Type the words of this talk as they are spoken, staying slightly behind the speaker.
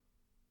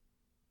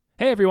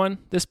Hey everyone,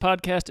 this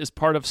podcast is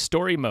part of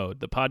Story Mode,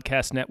 the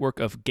podcast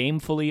network of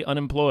Gamefully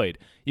Unemployed.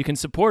 You can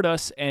support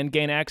us and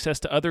gain access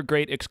to other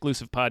great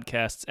exclusive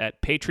podcasts at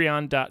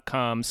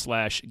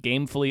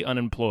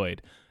patreon.com/gamefullyunemployed.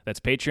 That's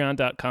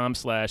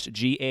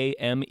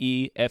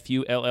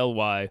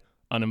patreon.com/GAMEFULLY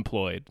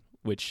unemployed,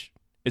 which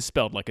is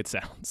spelled like it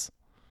sounds.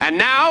 And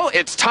now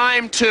it's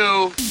time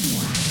to...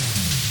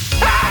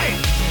 Hey!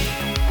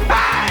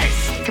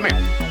 Hey! Come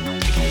here.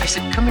 I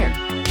said, come here.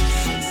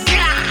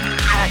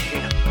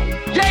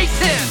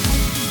 Jason!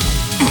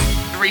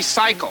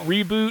 Recycle.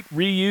 Reboot,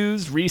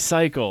 reuse,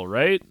 recycle,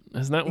 right?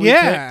 Isn't that what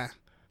Yeah.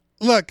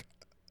 Look,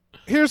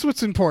 here's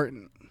what's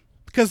important.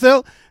 Because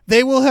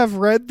they will have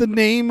read the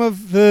name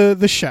of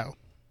the show.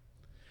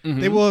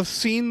 Mm-hmm. They will have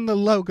seen the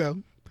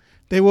logo.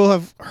 They will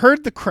have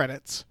heard the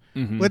credits.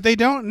 Mm-hmm. What they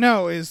don't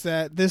know is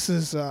that this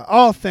is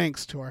all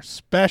thanks to our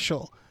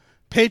special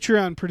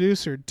Patreon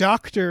producer,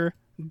 Dr.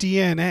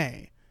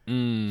 DNA.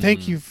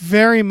 Thank you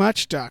very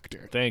much,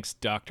 Doctor. Thanks,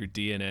 Dr.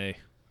 DNA.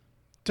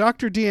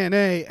 Dr.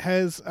 DNA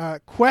has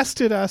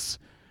quested us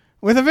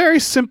with a very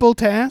simple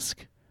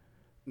task.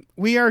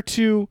 We are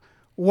to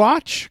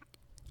watch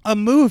a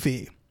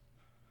movie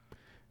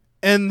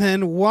and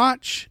then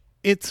watch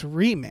its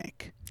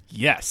remake.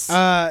 Yes.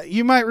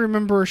 You might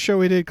remember a show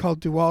we did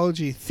called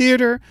Duology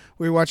Theater,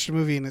 where we watched a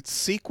movie and its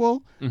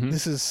sequel. Mm-hmm.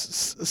 This is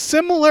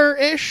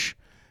similar-ish,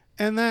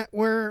 and that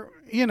we're,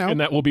 and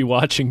that we'll be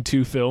watching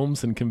two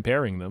films and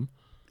comparing them.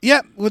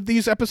 Yeah, with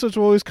these episodes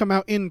will always come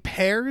out in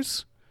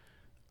pairs.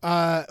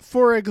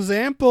 For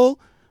example,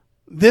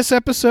 this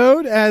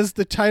episode, as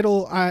the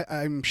title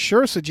I'm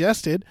sure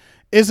suggested,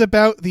 is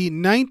about the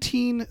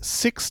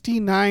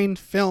 1969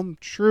 film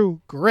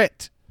True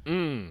Grit.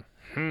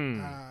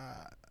 Mm-hmm.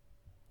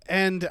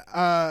 And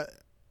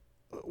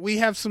we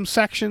have some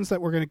sections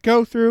that we're going to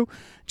go through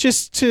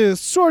just to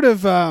sort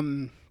of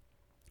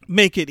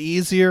make it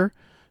easier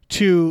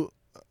to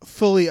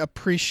fully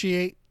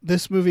appreciate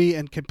this movie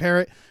and compare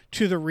it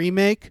to the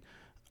remake.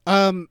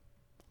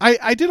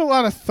 I did a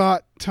lot of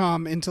thought,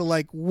 Tom, into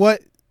like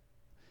what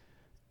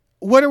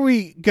are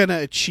we gonna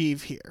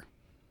achieve here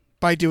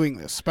by doing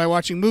this, by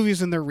watching movies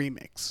and their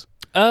remakes?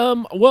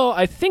 Well,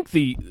 I think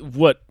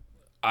what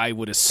I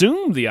would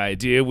assume the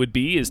idea would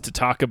be is to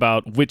talk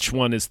about which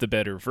one is the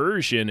better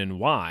version and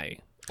why,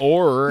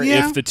 or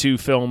if the two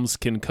films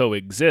can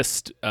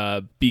coexist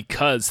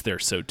because they're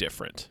so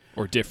different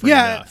or different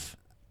enough.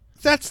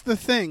 That's the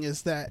thing,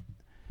 is that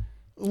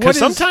because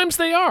sometimes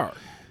they are.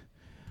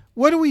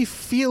 What do we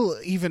feel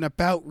even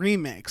about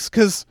remakes?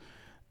 Because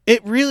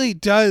it really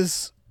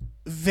does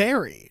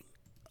vary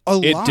a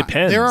lot. It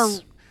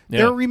depends.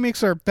 There are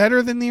remakes that are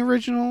better than the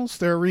originals.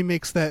 There are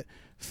remakes that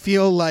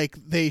feel like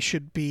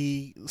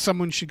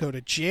someone should go to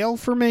jail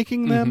for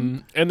making them. Mm-hmm.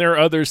 And there are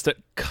others that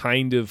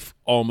kind of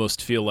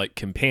almost feel like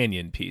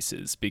companion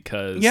pieces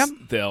because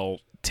they'll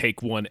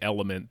take one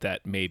element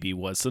that maybe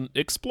wasn't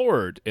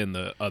explored in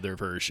the other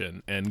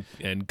version and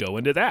go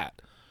into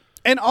that.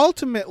 And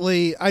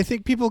ultimately, I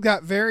think people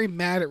got very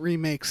mad at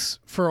remakes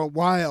for a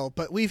while,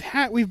 but we've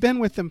been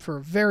with them for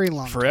a very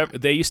long time.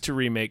 They used to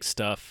remake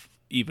stuff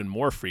even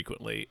more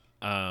frequently.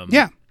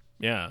 Yeah.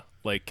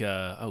 Like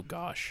oh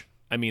gosh,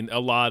 I mean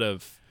a lot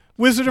of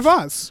Wizard of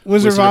Oz.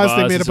 Wizard of Oz.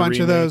 They made a bunch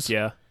of those.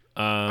 Yeah.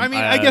 I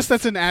mean, I guess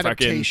that's an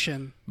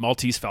adaptation.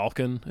 Maltese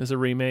Falcon is a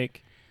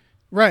remake.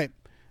 Right.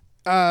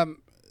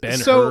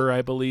 Ben-Hur,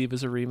 I believe,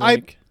 is a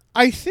remake.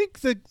 I think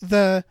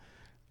that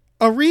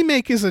a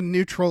remake is a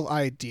neutral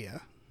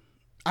idea,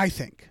 I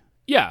think.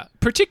 Yeah,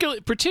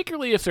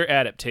 particularly if they're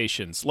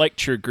adaptations, like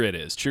True Grit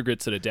is. True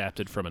Grit's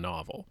adapted from a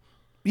novel.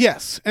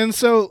 Yes, and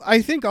so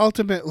I think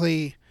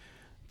ultimately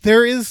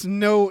there is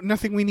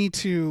nothing we need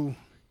to...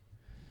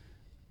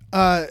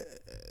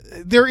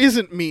 there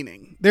isn't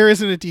meaning. There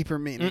isn't a deeper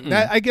meaning.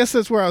 I guess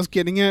that's where I was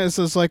getting at,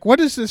 is like, what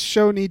does this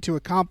show need to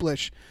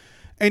accomplish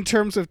in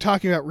terms of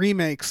talking about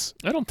remakes?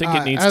 I don't think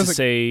it needs to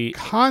say...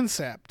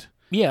 concept.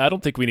 Yeah, I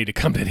don't think we need to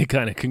come to any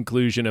kind of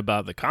conclusion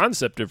about the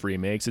concept of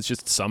remakes. It's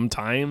just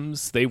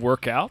sometimes they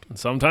work out and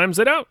sometimes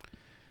they don't.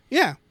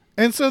 Yeah.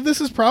 And so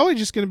this is probably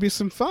just going to be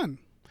some fun.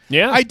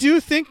 Yeah. I do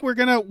think we're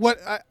going to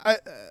what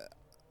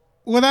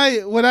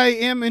I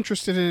am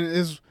interested in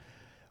is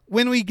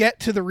when we get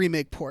to the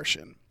remake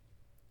portion.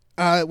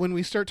 When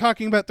we start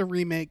talking about the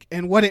remake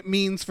and what it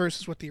means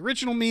versus what the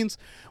original means,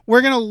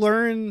 we're going to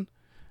learn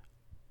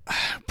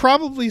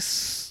probably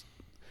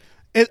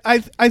I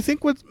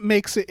think what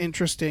makes it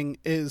interesting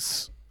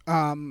is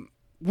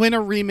when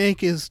a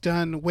remake is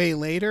done way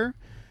later,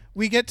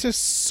 we get to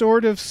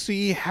sort of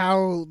see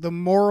how the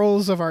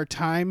morals of our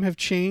time have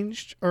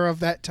changed, or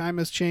of that time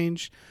has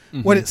changed,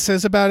 what it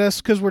says about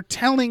us, because we're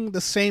telling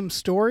the same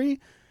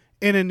story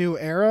in a new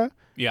era,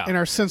 and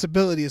our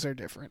sensibilities are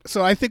different.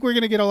 So I think we're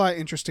going to get a lot of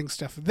interesting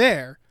stuff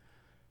there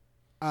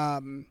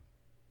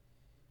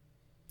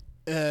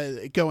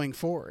going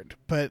forward.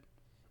 But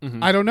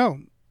I don't know.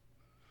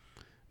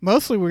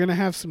 Mostly we're going to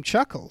have some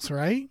chuckles,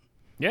 right?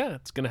 Yeah,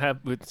 it's going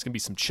to be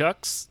some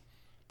chucks.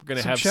 We're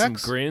going to have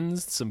chucks. some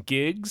grins, some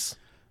gigs.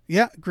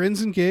 Yeah, grins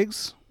and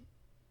gigs.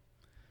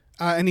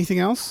 Anything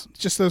else?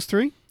 Just those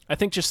three? I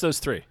think just those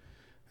three.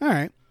 All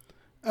right.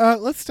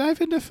 Let's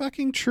dive into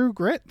fucking True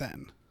Grit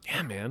then.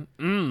 Yeah,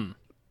 man.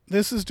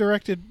 This is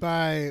directed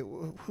by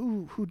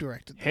who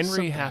directed this? Henry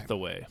Some guy.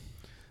 Hathaway.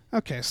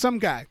 Okay, some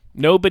guy.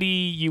 Nobody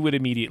you would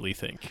immediately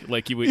think.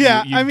 Like you would.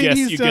 Yeah, you I mean, guess,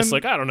 he's you guess done-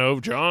 like I don't know,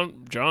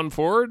 John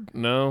Ford.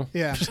 No,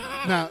 Yeah.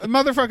 No, the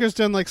motherfucker's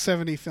done like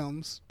 70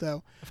 films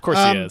though. of course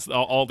he has.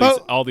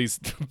 All these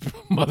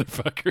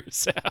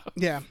motherfuckers.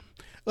 Yeah.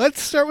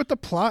 Let's start with the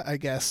plot, I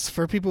guess,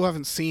 for people who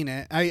haven't seen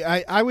it.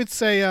 I would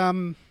say,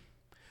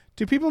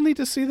 do people need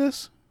to see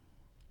this?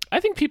 I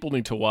think people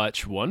need to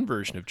watch one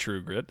version of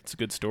True Grit. It's a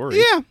good story.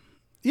 Yeah.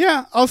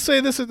 Yeah, I'll say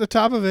this at the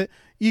top of it.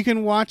 You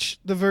can watch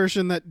the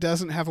version that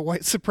doesn't have a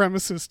white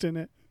supremacist in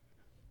it.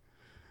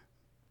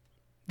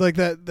 Like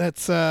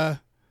that's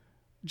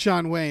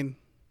John Wayne,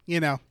 you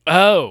know.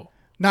 Oh.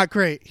 Not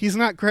great. He's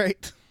not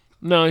great.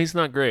 No, he's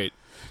not great.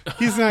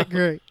 He's not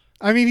great.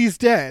 I mean, he's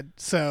dead,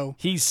 so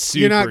He's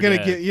super you're not gonna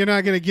dead. you're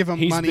not gonna give him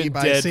He's money been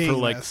by dead seeing for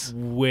like this.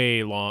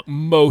 way long.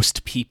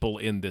 Most people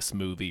in this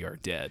movie are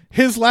dead.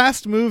 His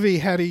last movie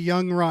had a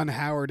young Ron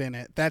Howard in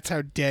it. That's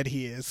how dead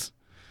he is.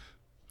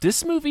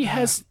 This movie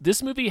has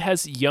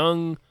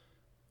young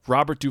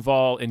Robert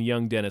Duvall and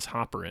young Dennis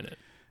Hopper in it.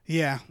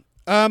 Yeah.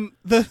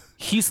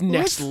 He's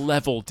next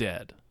level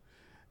dead.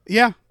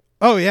 Yeah.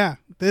 Oh yeah.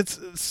 It's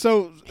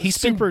so He's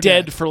super been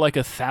dead for like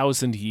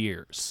 1,000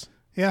 years.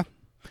 Yeah.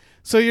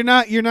 So you're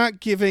not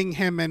giving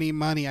him any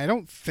money. I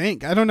don't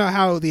think. I don't know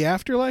how the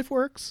afterlife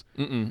works.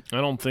 I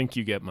don't think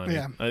you get money.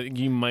 Yeah. I think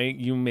you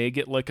may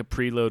get like a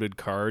preloaded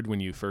card when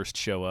you first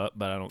show up,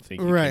 but I don't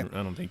think Right.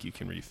 I don't think you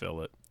can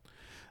refill it.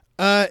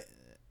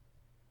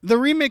 The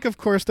remake, of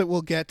course, that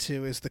we'll get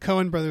to is the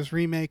Coen Brothers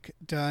remake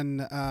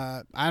done.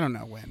 I don't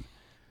know when.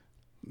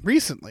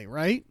 Recently,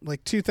 right?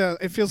 Like 2000.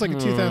 It feels like a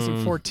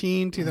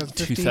 2014,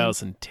 2015.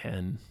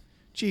 2010.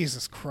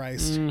 Jesus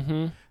Christ.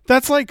 Mm-hmm.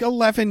 That's like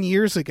 11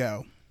 years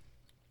ago.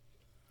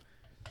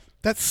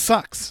 That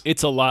sucks.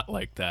 It's a lot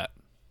like that.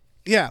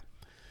 Yeah.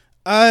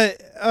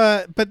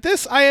 But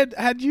this,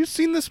 had you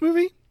seen this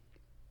movie?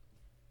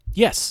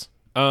 Yes.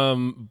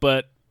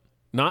 But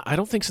not. I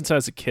don't think since I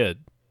was a kid.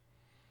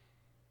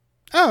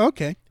 Oh,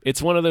 okay.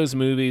 It's one of those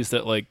movies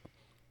that like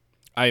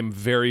I'm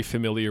very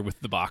familiar with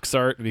the box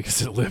art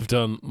because it lived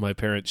on my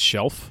parents'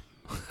 shelf.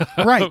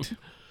 Right.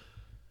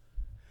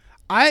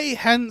 I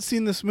hadn't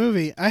seen this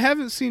movie. I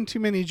haven't seen too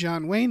many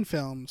John Wayne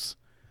films.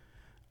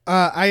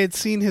 I had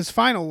seen his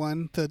final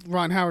one, the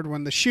Ron Howard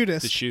one, The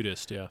Shootist. The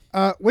Shootist,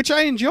 yeah. Which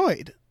I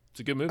enjoyed. It's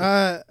a good movie.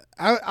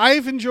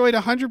 I've enjoyed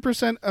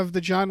 100% of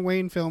the John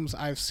Wayne films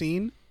I've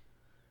seen,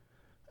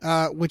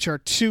 which are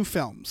 2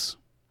 films.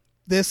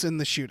 This and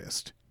The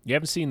Shootist. You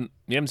haven't seen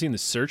The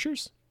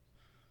Searchers?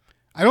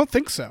 I don't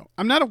think so.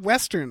 I'm not a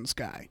Westerns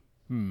guy.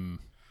 Hmm.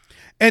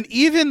 And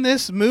even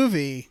this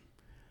movie...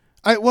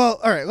 all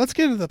right, let's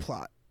get into the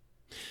plot.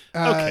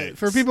 Okay.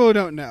 For people who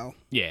don't know.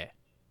 Yeah.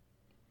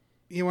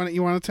 You want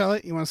to tell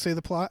it? You want to say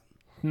the plot?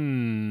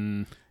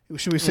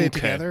 Should we say it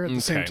together at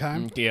the same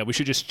time? Yeah, we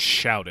should just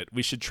shout it.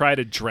 We should try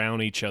to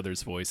drown each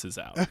other's voices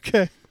out.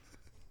 Okay.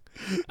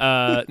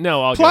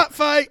 No, I'll Plot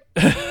fight!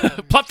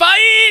 Plot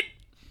fight!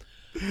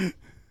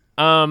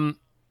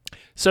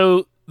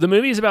 So the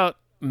movie is about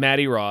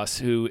Maddie Ross,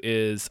 who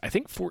is, I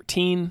think,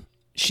 14.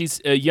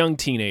 She's a young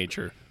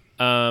teenager.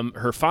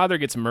 Her father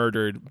gets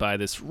murdered by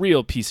this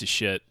real piece of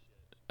shit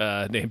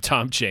named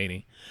Tom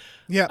Chaney.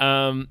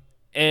 Yeah.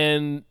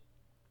 And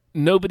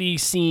nobody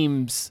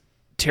seems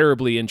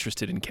terribly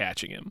interested in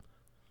catching him.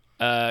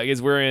 Because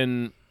we're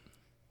in,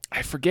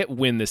 I forget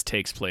when this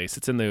takes place.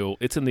 It's in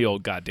the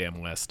old goddamn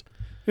West.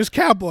 There's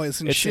cowboys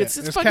and It's shit. it's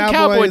There's fucking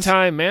cowboy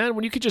time, man.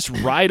 When you could just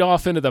ride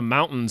off into the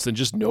mountains and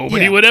just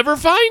nobody would ever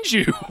find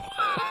you.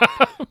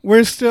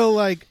 We're still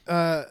like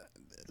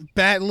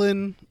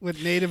battling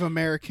with Native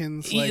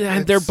Americans. Like, yeah,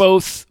 and they're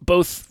both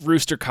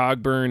Rooster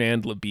Cogburn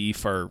and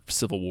LaBeef are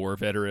Civil War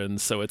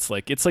veterans, so it's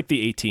like the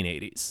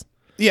 1880s.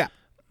 Yeah.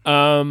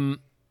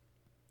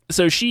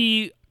 So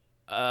she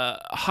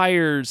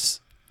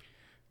hires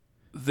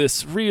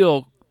this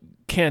real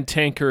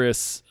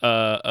cantankerous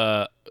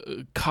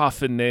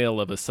coffin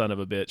nail of a son of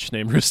a bitch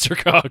named Rooster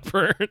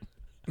Cogburn.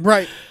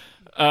 Right.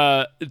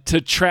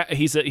 To track,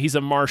 he's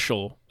a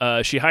marshal.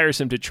 She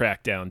hires him to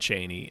track down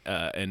Chaney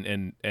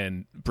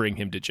and bring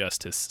him to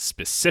justice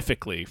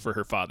specifically for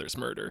her father's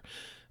murder.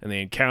 And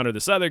they encounter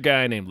this other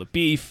guy named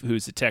LaBeef,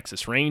 who's a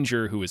Texas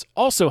Ranger who is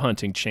also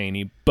hunting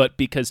Chaney, but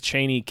because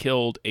Chaney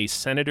killed a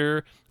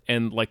senator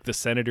and like the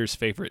senator's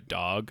favorite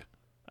dog,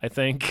 I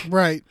think.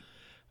 Right.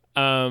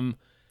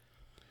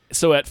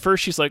 So at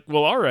first she's like,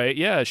 well, all right,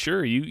 yeah,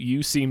 sure.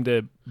 You seem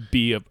to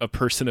be a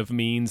person of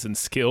means and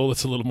skill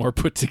that's a little more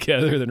put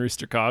together than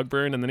Rooster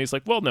Cogburn. And then he's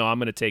like, well, no, I'm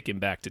going to take him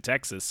back to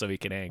Texas so he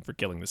can hang for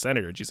killing the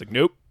senator. And she's like,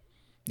 nope.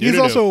 He's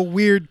also a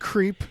weird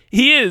creep.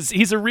 He is.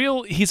 He's a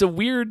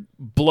weird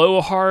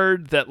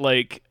blowhard that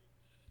like,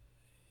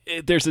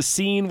 there's a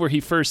scene where he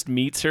first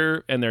meets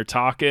her and they're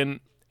talking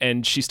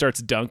and she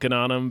starts dunking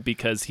on him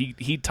because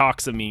he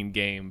talks a mean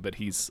game, but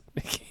he's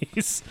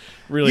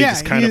really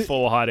just kind of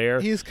full of hot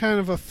air. He's kind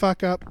of a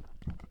fuck up.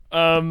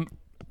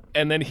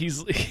 And then he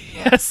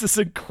has this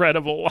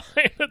incredible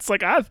line. It's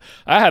like, I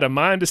had a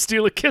mind to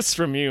steal a kiss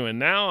from you, and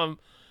now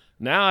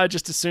I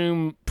just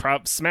assume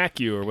smack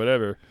you or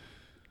whatever.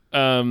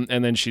 And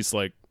then she's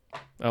like,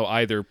 oh,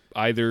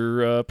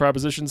 either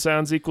proposition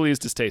sounds equally as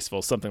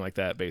distasteful, something like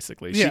that.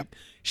 Basically, Yeah.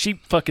 she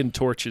fucking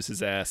torches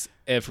his ass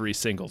every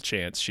single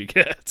chance she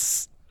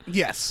gets.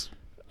 Yes.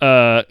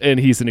 And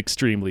he's an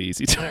extremely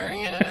easy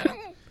target.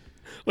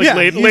 Like Yeah,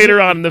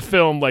 later on in the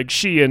film, like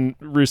she and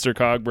Rooster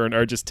Cogburn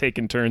are just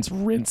taking turns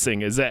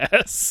rinsing his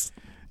ass.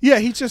 Yeah,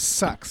 he just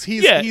sucks.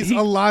 He's he-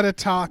 a lot of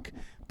talk,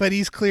 but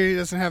he's clearly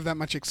doesn't have that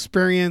much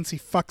experience. He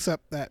fucks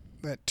up that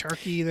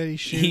turkey that he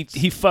shoots.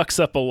 He fucks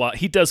up a lot.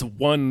 He does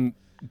one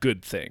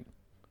good thing,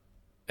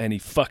 and he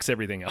fucks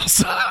everything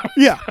else up.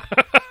 Yeah.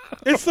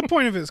 It's the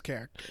point of his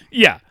character.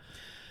 Yeah.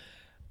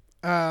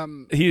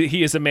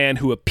 He is a man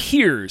who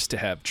appears to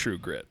have true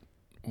grit,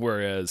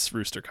 whereas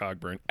Rooster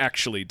Cogburn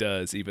actually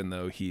does, even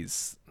though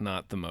he's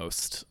not the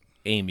most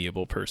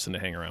amiable person to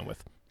hang around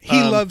with.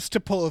 He loves to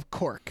pull a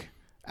cork,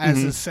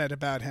 as is said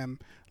about him.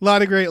 A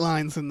lot of great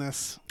lines in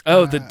this.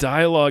 Oh, the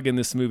dialogue in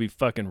this movie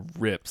fucking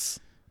rips.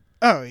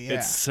 Oh, yeah.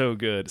 It's so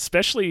good,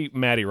 especially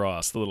Maddie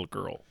Ross, the little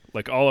girl.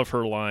 Like, all of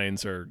her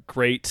lines are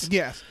great.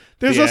 Yes.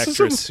 There's The also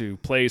actress who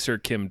plays her,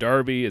 Kim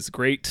Darby, is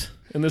great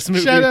in this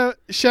movie. shout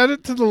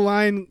out to the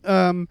line,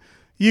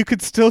 you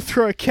could still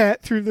throw a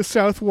cat through the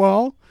south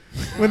wall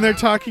when they're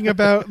talking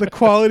about the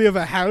quality of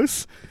a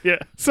house. Yeah.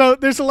 So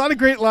there's a lot of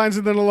great lines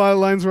and then a lot of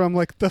lines where I'm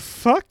like, the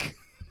fuck?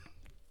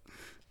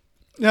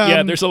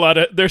 Yeah,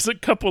 there's a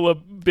couple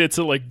of bits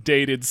of like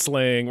dated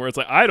slang where it's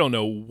like, I don't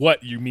know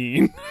what you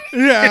mean.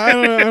 Yeah, I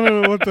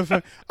don't know what the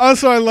fuck.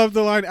 Also, I love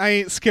the line, I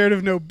ain't scared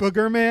of no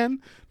booger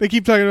man. They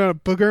keep talking about a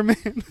booger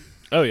man.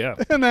 Oh yeah,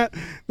 And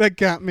that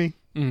got me.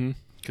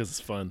 because it's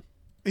fun.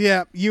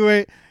 Yeah,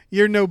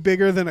 you're no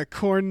bigger than a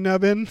corn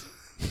nubbin.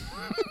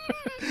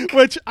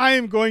 Which I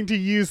am going to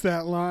use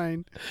that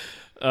line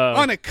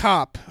on a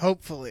cop,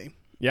 hopefully.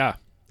 Yeah,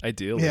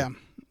 ideally.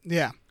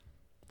 Yeah.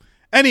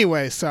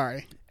 Anyway,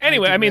 sorry.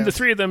 Anyway, I mean, the digress.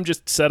 three of them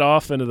just set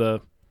off into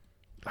the.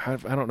 I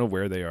don't know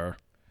where they are.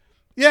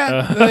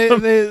 Yeah,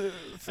 they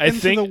I into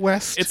think the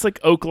west. it's like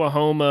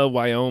Oklahoma,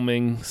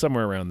 Wyoming,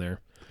 somewhere around there.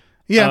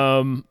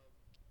 Yeah.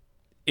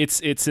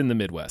 It's in the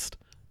Midwest.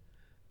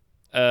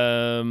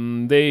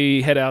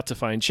 They head out to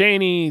find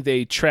Cheney.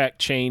 They track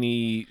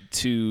Cheney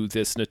to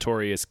this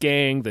notorious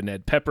gang, the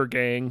Ned Pepper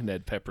gang.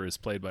 Ned Pepper is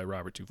played by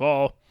Robert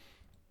Duvall.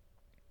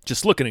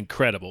 Just looking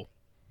incredible.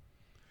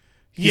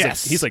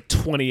 He's like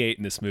 28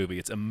 in this movie.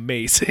 It's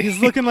amazing. He's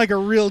looking like a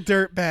real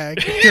dirtbag.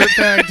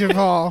 Dirtbag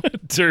Duvall.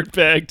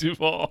 Dirtbag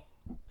Duvall.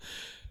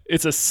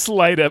 It's a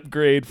slight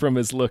upgrade from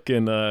his look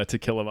in To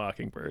Kill a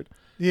Mockingbird.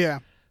 Yeah.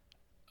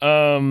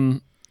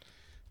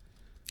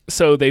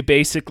 So they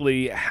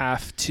basically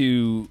have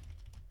to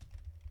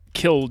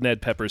kill Ned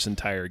Pepper's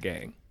entire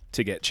gang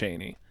to get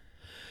Cheney.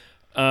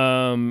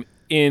 In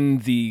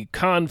the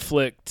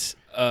conflict,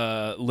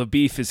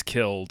 LaBeef is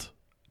killed.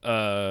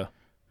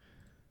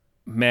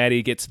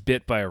 Maddie gets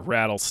bit by a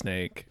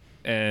rattlesnake,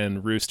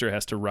 and Rooster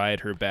has to ride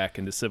her back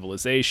into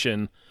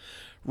civilization.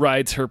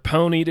 Rides her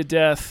pony to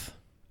death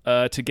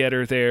to get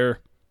her there,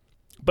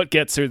 but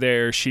gets her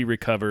there. She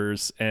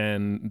recovers,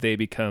 and they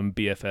become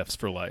BFFs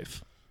for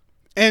life.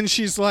 And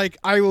she's like,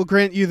 I will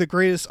grant you the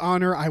greatest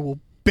honor. I will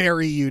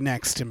bury you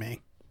next to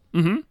me.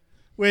 Mm-hmm.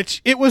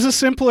 Which, it was a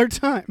simpler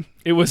time.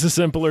 It was a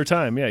simpler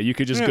time. Yeah, you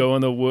could just go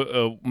in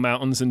the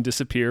mountains and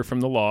disappear from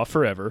the law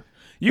forever.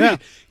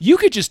 You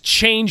could just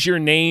change your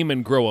name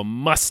and grow a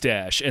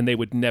mustache, and they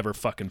would never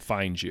fucking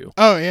find you.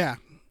 Oh, yeah.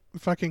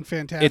 Fucking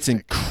fantastic. It's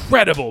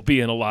incredible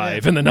being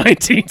alive in the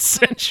 19th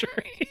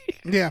century.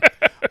 Yeah.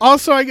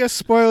 Also, I guess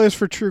spoilers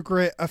for True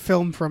Grit, a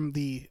film from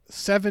the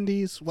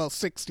 70s. Well,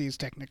 60s,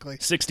 technically.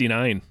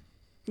 69.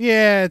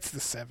 Yeah, it's the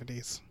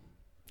 70s.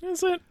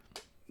 Is it?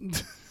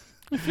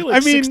 I feel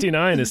like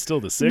 69 is still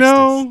the 60s.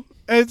 No,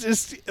 it's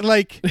just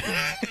like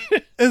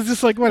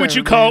whatever. Would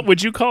you call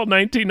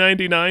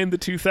 1999 the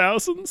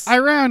 2000s? I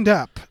round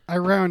up.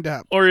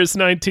 Or is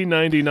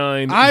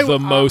 1999 the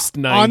most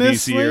 90s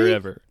honestly, year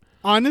ever?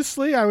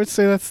 Honestly, I would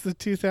say that's the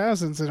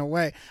 2000s in a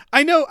way.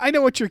 I know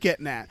what you're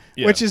getting at,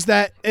 which is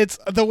that it's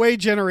the way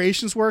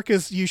generations work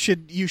is you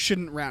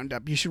shouldn't round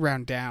up. You should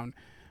round down.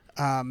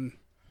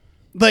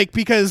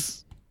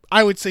 Because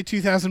I would say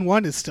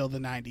 2001 is still the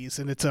 90s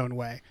in its own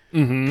way.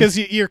 Because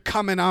you're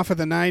coming off of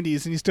the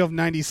 90s and you still have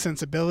 90s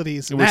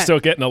sensibilities. And we're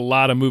still getting a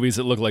lot of movies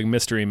that look like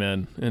Mystery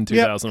Men in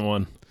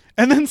 2001. Yep.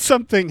 And then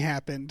something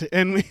happened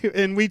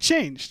and we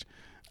changed.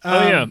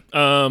 Yeah.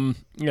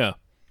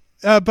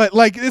 But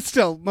like it's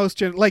still Lord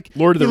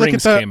of the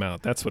Rings came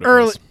out. That's what it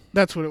was.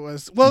 That's what it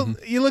was. Well,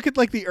 you look at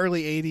like the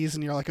early 80s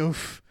and you're like,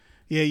 oof,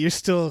 yeah, you're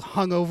still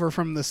hungover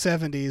from the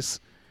 70s.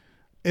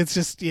 It's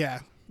just, yeah.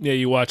 Yeah,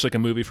 you watch like a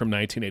movie from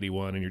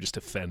 1981 and you're just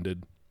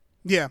offended.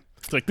 Yeah.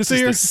 It's like, this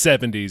is the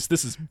 70s.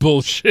 This is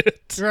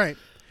bullshit. Right.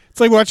 It's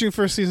like watching the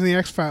first season of The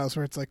X-Files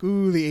where it's like,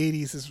 ooh, the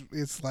 80s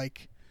is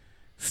like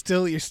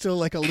You're still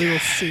like a little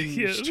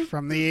singed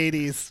from the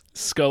 80s.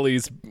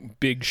 Scully's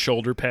big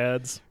shoulder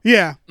pads.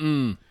 Yeah.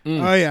 Mm.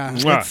 Oh yeah,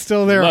 Mwah. it's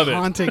still there Love it.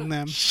 haunting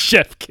them.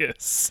 Chef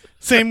kiss.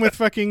 Same with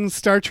fucking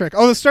Star Trek.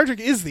 Oh, the Star Trek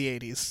is the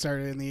 80s.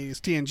 Started in the 80s.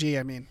 TNG,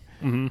 I mean.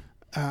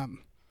 Mm-hmm.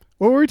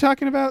 What were we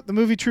talking about? The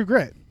movie True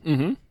Grit.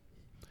 Mm-hmm.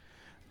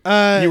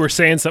 Uh, You were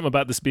saying something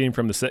about this being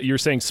from you were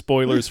saying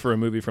spoilers for a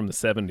movie from the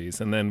 70s,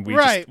 and then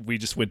we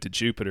just went to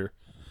Jupiter.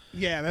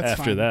 Yeah, that's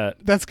after fine. that.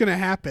 That's gonna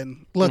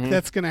happen. Look,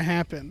 that's gonna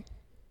happen.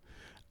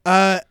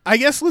 I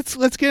guess let's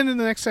get into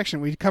the next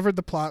section. We covered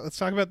the plot. Let's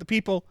talk about the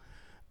people.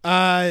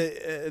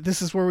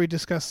 This is where we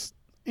discuss,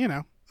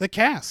 the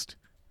cast.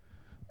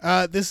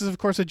 This is, of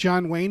course, a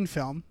John Wayne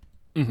film.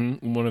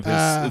 Mm-hmm. One of his.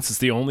 This is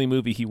the only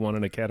movie he won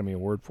an Academy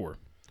Award for.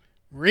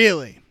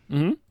 Really?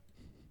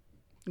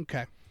 Mm-hmm.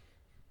 Okay.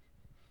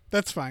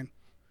 That's fine.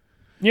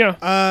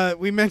 Yeah.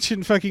 We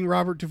mentioned fucking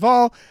Robert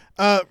Duvall.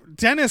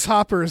 Dennis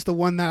Hopper is the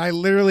one that I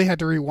literally had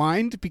to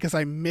rewind because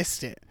I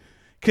missed it.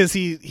 Because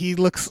he's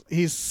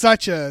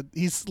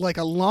like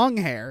a long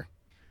hair.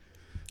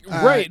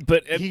 Right,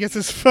 but he gets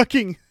his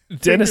fucking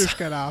fingers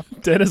cut off.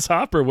 Dennis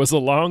Hopper was a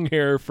long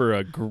hair for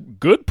a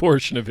good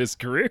portion of his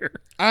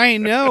career. I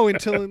know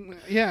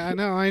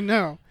I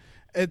know.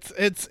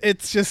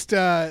 It's just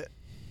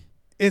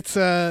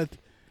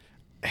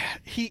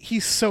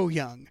he's so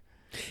young.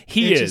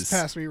 He is. Just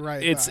passed me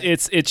right.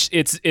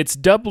 It's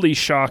doubly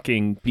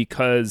shocking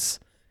because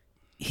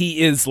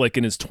he is like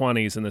in his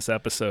 20s in this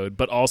episode,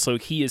 but also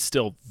he is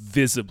still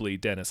visibly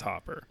Dennis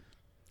Hopper.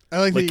 I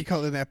like that you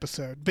call it an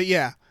episode, but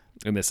yeah.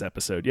 In this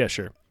episode, yeah,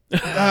 sure.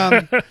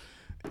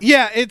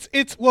 Yeah,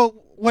 it's well,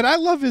 what I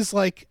love is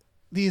like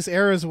these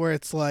eras where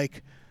it's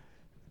like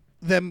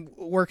them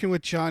working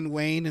with John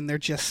Wayne and they're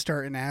just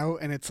starting out,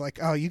 and it's like,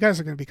 oh, you guys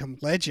are going to become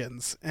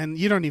legends, and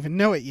you don't even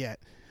know it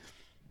yet.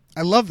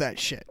 I love that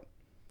shit.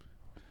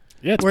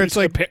 Yeah, where it's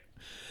like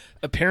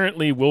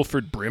apparently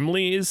Wilford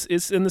Brimley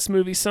is in this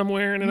movie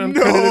somewhere in an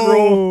uncredited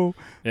role.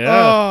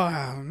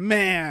 Yeah. Oh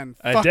man,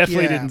 I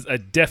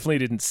definitely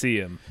didn't see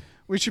him.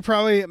 We should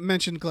probably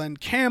mention Glenn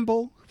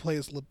Campbell, who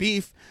plays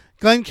LaBeef.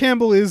 Glenn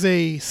Campbell is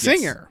a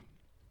singer.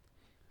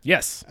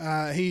 Yes.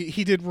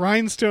 He did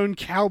Rhinestone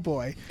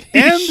Cowboy.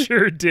 He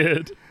sure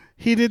did.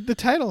 He did the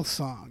title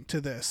song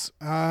to this.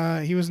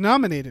 He was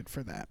nominated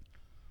for that.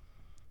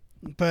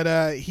 But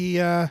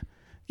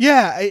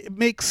it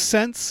makes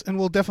sense, and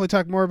we'll definitely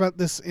talk more about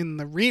this in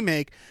the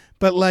remake.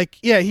 But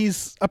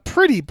he's a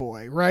pretty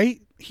boy,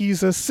 right?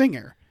 He's a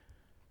singer.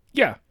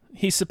 Yeah.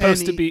 He's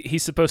supposed to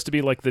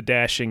be like the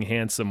dashing,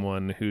 handsome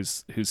one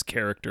whose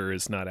character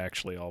is not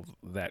actually all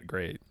that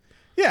great.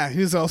 Yeah,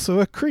 who's also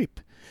a creep.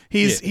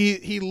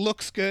 He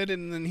looks good,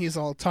 and then he's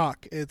all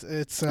talk.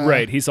 It's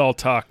right. He's all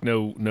talk,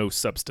 no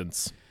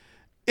substance.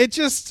 It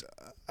just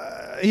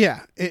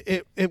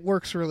it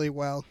works really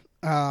well.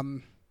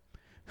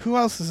 Who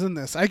else is in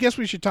this? I guess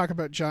we should talk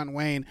about John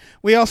Wayne.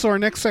 Our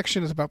next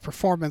section is about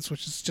performance,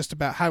 which is just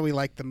about how we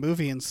like the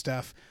movie and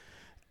stuff.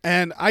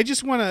 And I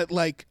just want to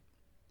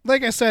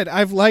like I said,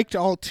 I've liked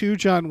all 2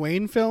 John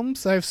Wayne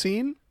films I've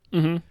seen.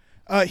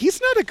 Mm-hmm.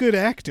 He's not a good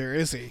actor,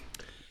 is he?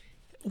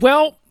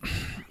 Well,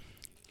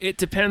 it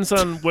depends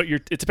on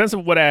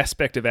what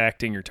aspect of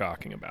acting you're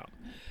talking about.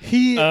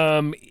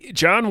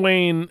 John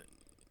Wayne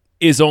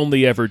is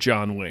only ever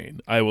John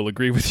Wayne. I will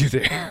agree with you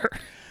there.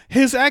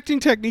 His acting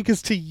technique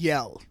is to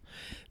yell.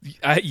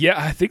 I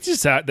think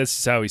that's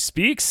just how he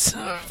speaks.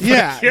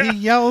 Yeah, he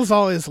yells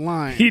all his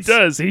lines. He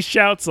does. He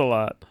shouts a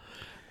lot.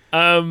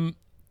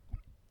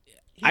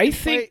 I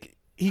think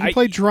he can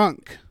play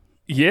drunk.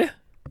 Yeah.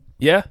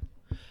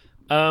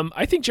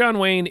 I think John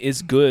Wayne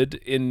is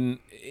good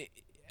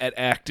at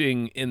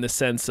acting in the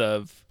sense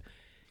of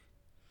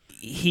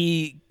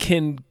he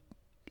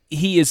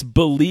is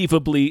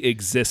believably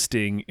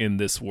existing in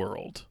this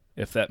world,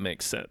 if that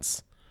makes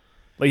sense.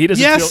 Like he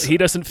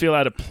doesn't feel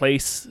out of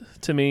place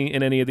to me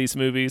in any of these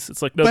movies.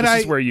 It's like, no,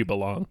 this is where you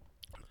belong.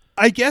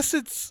 I guess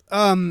it's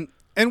and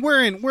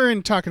we're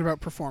in talking about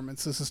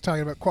performance. This is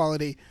talking about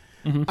quality.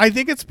 Mm-hmm. I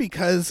think it's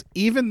because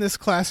even this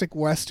classic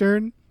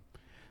Western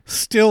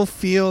still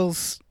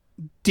feels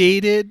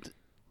dated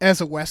as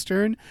a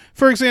Western.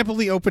 For example,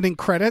 the opening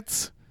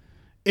credits,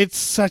 it's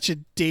such a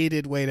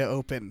dated way to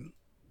open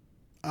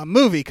a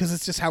movie because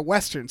it's just how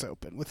Westerns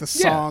open, with a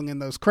song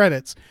and those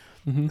credits.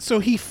 Mm-hmm. So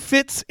he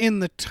fits in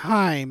the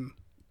time.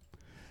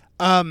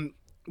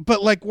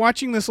 But like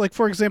watching this, like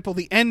for example,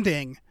 the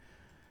ending,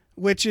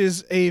 which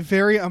is a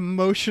very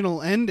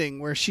emotional ending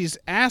where she's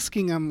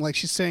asking him, like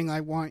she's saying,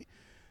 I want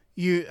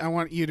you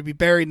to be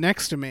buried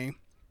next to me.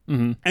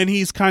 Mm-hmm. And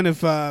he's kind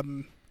of,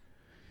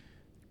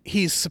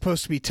 he's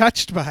supposed to be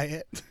touched by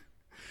it.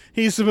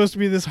 He's supposed to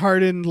be this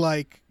hardened,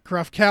 like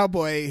gruff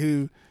cowboy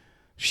who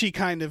she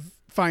kind of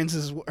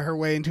finds her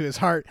way into his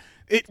heart.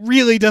 It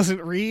really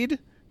doesn't read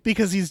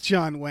because he's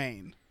John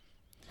Wayne.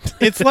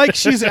 It's like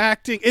she's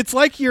acting. It's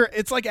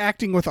like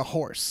acting with a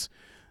horse.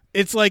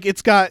 It's like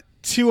it's got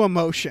 2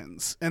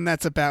 emotions and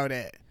that's about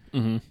it.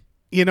 Mm-hmm.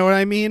 You know what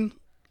I mean?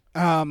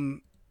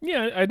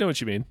 Yeah, I know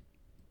what you mean.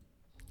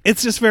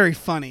 It's just very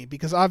funny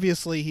because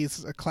obviously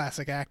he's a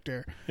classic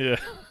actor, Yeah.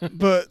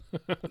 but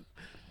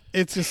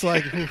it's just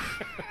like,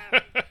 oof.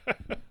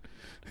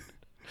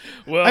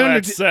 Well, I don't know,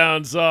 that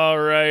sounds all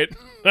right.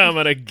 I'm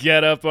going to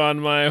get up on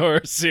my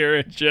horse here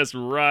and just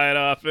ride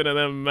off into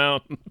them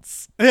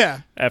mountains.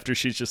 Yeah. After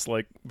she's just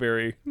like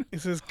very... He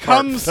says,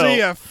 come heartfelt. see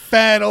a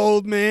fat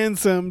old man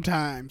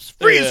sometimes.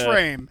 Freeze Yeah.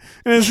 frame.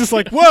 And it's just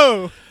like,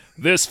 whoa.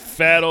 This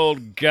fat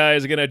old guy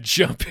is going to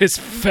jump his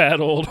fat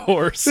old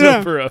horse Yeah.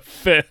 over a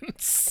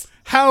fence.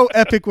 How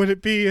epic would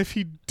it be if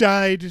he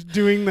died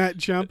doing that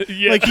jump?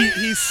 Yeah. Like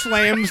he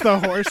slams the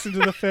horse into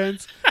the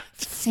fence,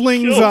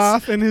 flings Kills-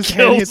 off, and his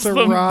head Kills hits a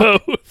them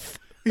rock. both.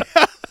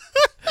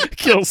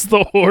 Kills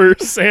the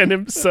horse and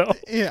himself.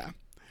 Yeah.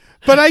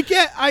 But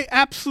I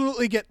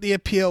absolutely get the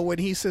appeal when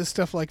he says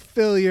stuff like,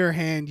 fill your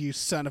hand, you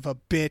son of a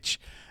bitch.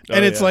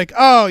 And Oh, it's yeah. like,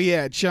 oh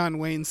yeah, John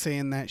Wayne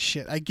saying that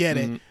shit. I get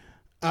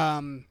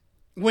Mm-hmm. it.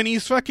 When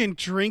he's fucking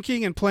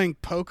drinking and playing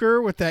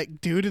poker with that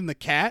dude and the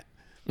cat,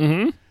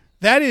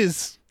 that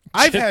is,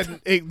 I've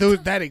had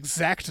that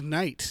exact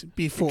night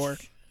before.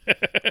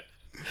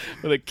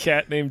 With a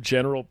cat named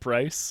General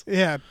Price.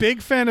 Yeah,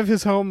 big fan of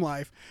his home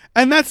life.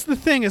 And that's the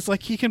thing, is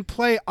like he can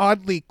play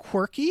oddly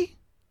quirky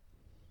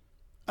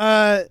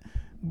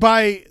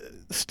by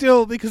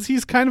still, because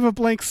he's kind of a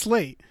blank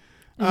slate.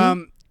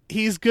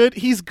 He's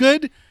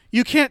good.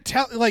 You can't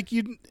tell, like,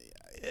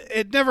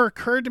 it never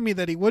occurred to me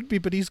that he would be,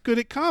 but he's good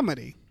at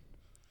comedy.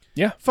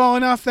 Yeah.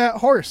 Falling off that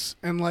horse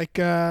and like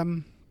pretending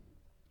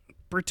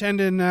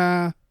Pretending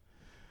to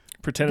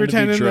be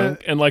Pretending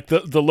drunk. And like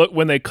the look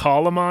when they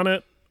call him on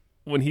it,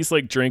 when he's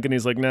like drinking,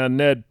 he's like, "Now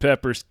Ned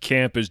Pepper's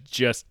camp is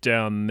just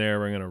down there.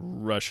 We're gonna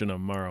rush in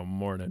tomorrow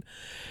morning."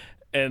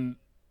 And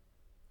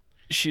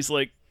she's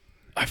like,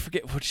 I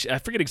forget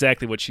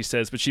exactly what she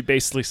says, but she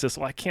basically says,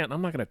 "Well,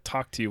 I'm not gonna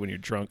talk to you when you're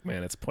drunk,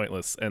 man. It's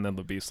pointless." And then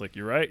the beast's like,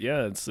 "You're right.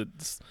 Yeah, it's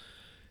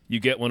you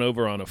get one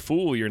over on a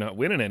fool, you're not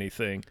winning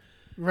anything."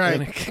 right.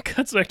 And it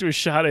cuts back to a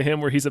shot of him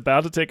where he's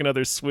about to take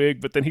another swig,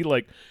 but then he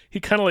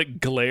kind of like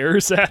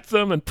glares at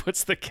them and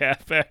puts the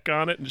cap back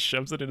on it and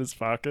shoves it in his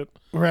pocket.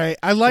 Right.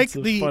 I like It's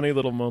a the funny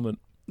little moment.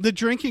 the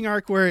drinking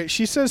arc where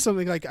she says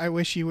something like, "I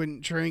wish you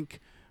wouldn't drink,"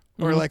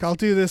 or like, "I'll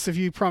do this if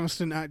you promise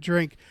to not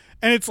drink."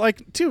 And it's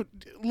like, dude,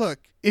 look,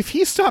 if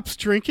he stops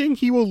drinking,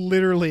 he will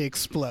literally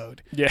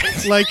explode. Yeah.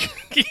 Like,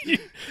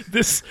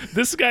 this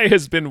guy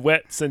has been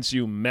wet since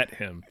you met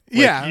him.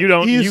 Like,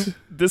 Yeah,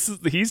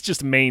 he's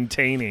just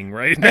maintaining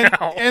right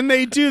now. and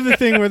they do the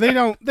thing where they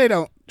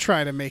don't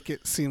try to make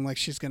it seem like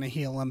she's gonna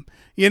heal him.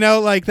 You know,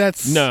 like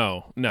that's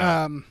No.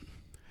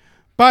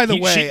 By the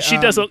way, she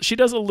does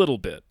a little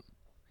bit.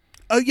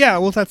 yeah,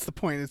 well, that's the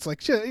point. It's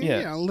like, Yeah.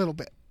 you know, a little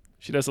bit.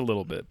 She does a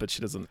little bit, but she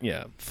doesn't,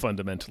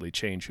 fundamentally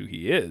change who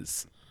he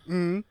is.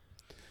 Mm-hmm.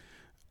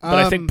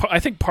 But I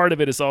think part of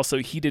it is also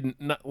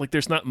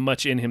there's not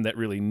much in him that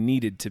really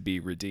needed to be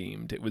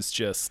redeemed. It was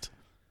just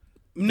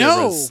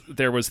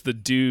there was the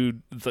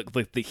dude,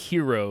 the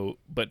hero,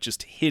 but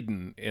just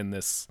hidden in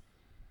this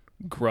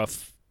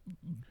gruff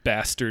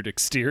bastard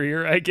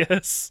exterior, I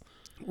guess.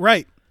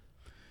 Right.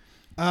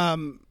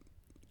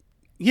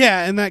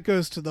 Yeah, and that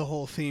goes to the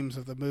whole themes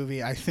of the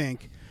movie, I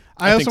think.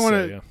 I also want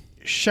to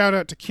shout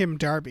out to Kim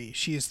Darby.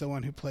 She's the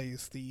one who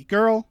plays the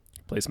girl.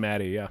 Plays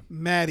Maddie, yeah.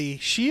 Maddie.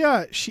 She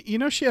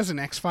she has an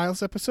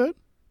X-Files episode?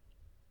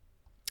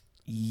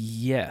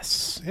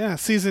 Yes. Yeah,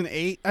 season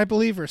 8, I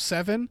believe, or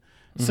 7.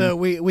 Mm-hmm. So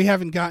we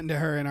haven't gotten to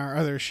her in our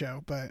other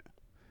show, but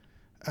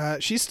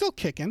she's still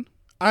kicking.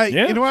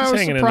 You know what, I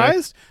was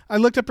surprised? I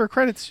looked up her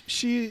credits.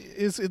 She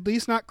is at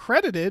least not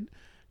credited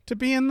to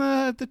be in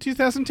the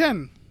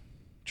 2010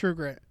 True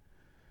Grit,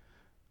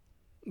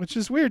 which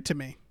is weird to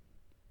me.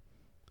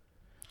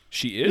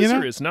 She is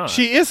or is not?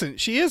 She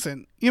isn't.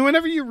 You know,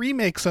 whenever you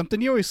remake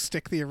something, you always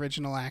stick the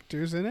original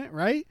actors in it,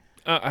 right?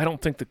 I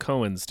don't think the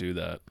Coens do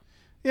that.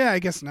 Yeah, I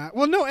guess not.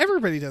 Well, no,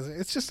 everybody does it.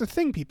 It's just a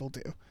thing people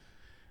do.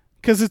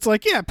 Because it's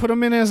like, yeah, put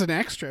them in as an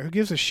extra. Who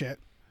gives a shit?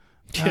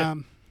 Yeah.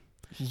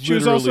 She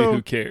was Literally, also,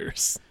 who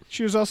cares?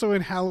 She was also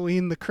in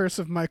Halloween, The Curse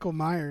of Michael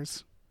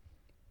Myers.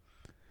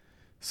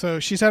 So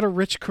she's had a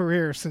rich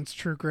career since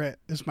True Grit,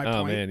 is my point.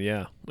 Oh, man,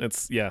 yeah.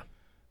 Yeah.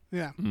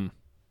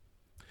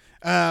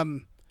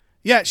 Mm.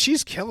 Yeah,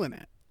 she's killing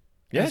it.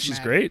 Yeah, as she's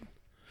Maddie. great.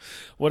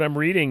 What I'm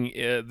reading,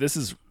 this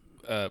is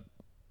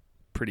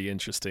pretty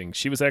interesting.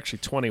 She was actually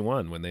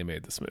 21 when they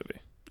made this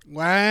movie.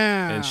 Wow.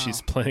 And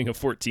she's playing a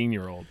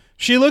 14-year-old.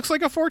 She looks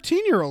like a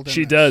 14-year-old.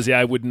 She does, yeah.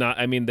 I would not.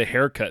 I mean, the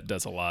haircut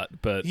does a lot,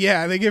 but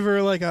yeah, they give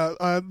her like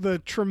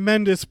the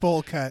tremendous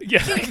bowl cut.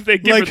 yeah, they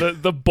give her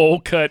the bowl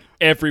cut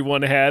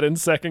everyone had in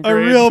second grade. A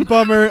real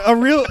bummer.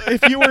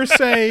 If you were,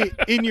 say,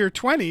 in your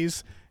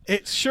 20s,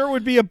 it sure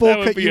would be a bowl That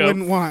would cut be you a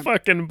wouldn't want.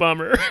 Fucking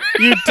bummer.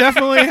 You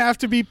definitely have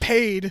to be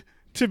paid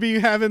to be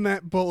having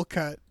that bowl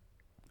cut.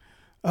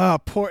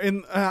 Poor.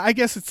 And I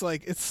guess it's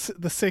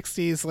the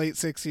 60s, late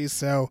 60s,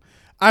 so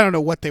I don't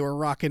know what they were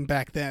rocking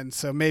back then,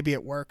 so maybe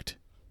it worked.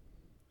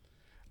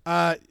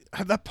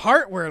 The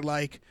part where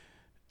like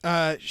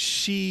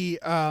she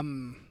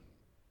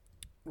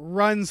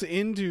runs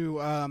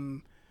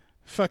into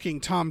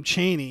fucking Tom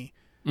Chaney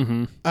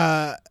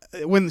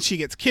when she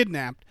gets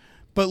kidnapped.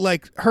 But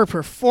like her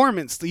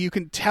performance, you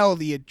can tell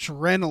the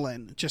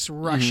adrenaline just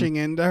rushing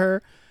into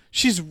her.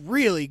 She's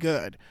really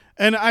good.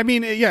 And I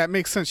mean, yeah, it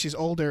makes sense. She's an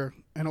older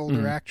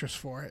actress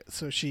for it.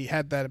 So she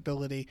had that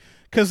ability.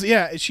 Because,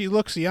 yeah, she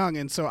looks young.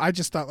 And so I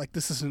just thought, like,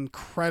 this is an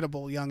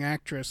incredible young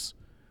actress.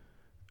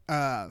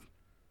 Yeah,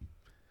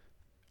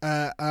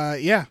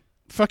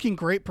 fucking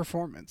great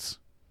performance.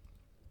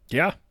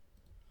 Yeah,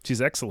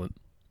 she's excellent.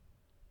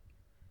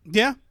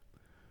 Yeah.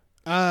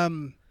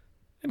 And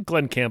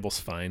Glenn Campbell's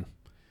fine.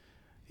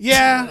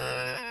 Yeah.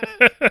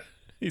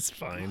 He's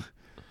fine.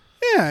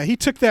 Yeah, he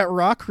took that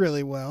rock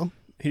really well.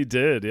 He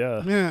did,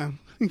 yeah. Yeah.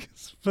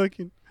 It's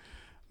fucking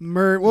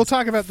we'll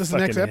talk about this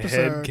next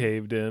episode. Head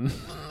caved in.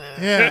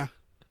 Yeah.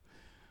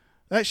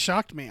 That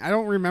shocked me. I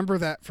don't remember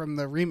that from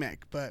the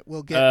remake, but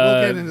we'll get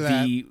into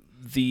that.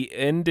 The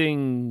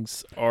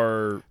endings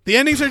are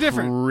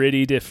different.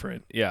 Pretty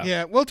different. Yeah.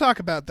 Yeah, we'll talk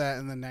about that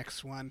in the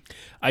next one.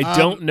 I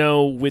don't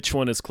know which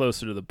one is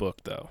closer to the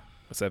book though,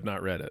 because I've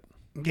not read it.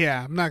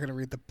 Yeah, I'm not going to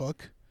read the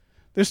book.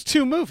 There's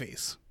 2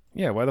 movies.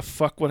 Yeah, why the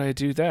fuck would I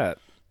do that?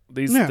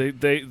 They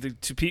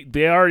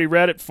already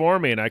read it for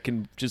me, and I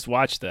can just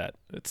watch that.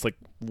 It's like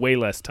way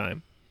less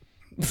time.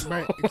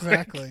 Right,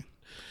 exactly.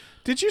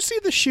 Did you see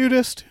The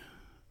Shootist?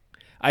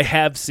 I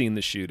have seen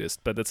The Shootist,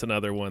 but that's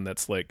another one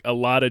that's like a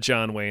lot of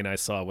John Wayne I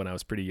saw when I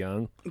was pretty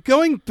young.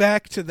 Going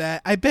back to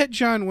that, I bet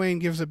John Wayne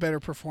gives a better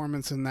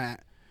performance in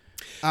that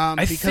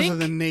because of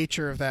the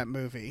nature of that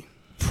movie.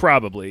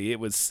 Probably.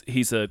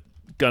 He's a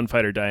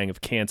gunfighter dying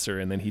of cancer,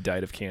 and then he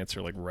died of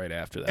cancer like right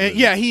after that.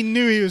 Yeah, he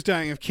knew he was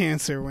dying of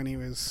cancer when he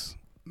was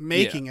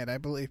making it, I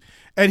believe.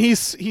 And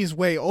he's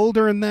way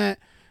older in that.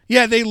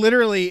 Yeah, they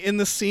literally, in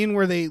the scene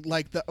where they,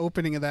 like, the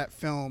opening of that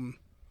film,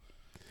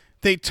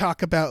 they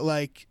talk about,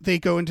 like, they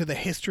go into the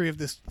history of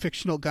this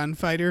fictional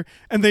gunfighter,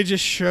 and they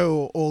just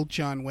show old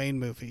John Wayne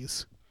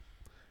movies.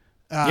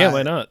 Yeah,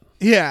 why not?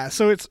 Yeah,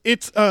 so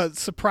it's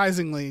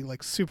surprisingly,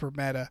 like, super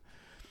meta.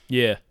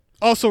 Yeah.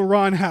 Also,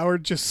 Ron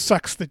Howard just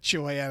sucks the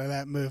joy out of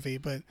that movie,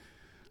 but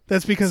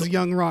that's because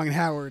young Ron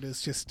Howard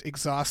is just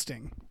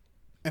exhausting.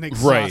 An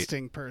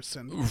exhausting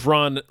person.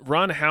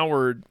 Ron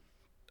Howard,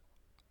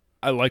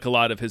 I like a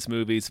lot of his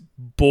movies.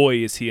 Boy,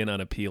 is he an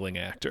unappealing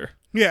actor.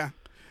 Yeah.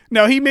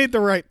 No, he made the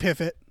right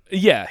pivot.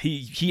 Yeah,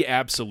 he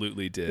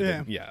absolutely did. Yeah.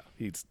 And yeah,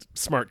 he's a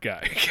smart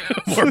guy.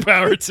 More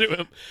power to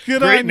him.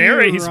 Good Great on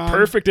narrator. you, He's Ron.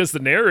 perfect as the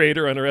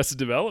narrator on Arrested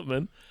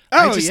Development.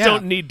 Oh, I just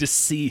don't need to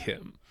see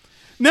him.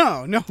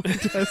 No one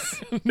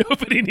does.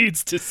 Nobody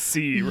needs to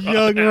see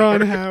Young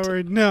Ron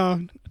Howard.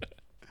 No.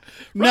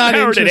 Not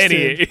Howard interested.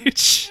 at any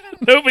age.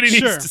 Nobody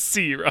Sure. needs to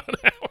see Ron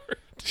Howard.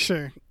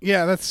 Sure.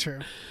 Yeah, that's true.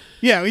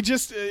 Yeah, we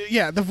just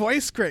the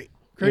voice, great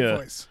Yeah.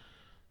 voice.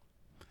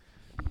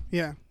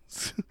 Yeah.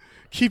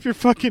 Keep your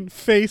fucking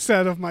face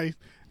out of my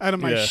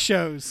Yeah.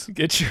 shows.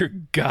 Get your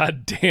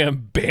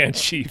goddamn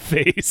banshee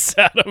face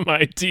out of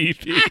my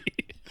TV.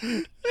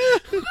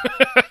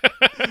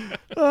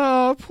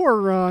 Oh,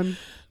 poor Ron.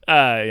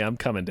 Yeah, I'm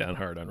coming down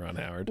hard on Ron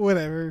Howard.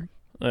 Whatever.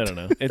 I don't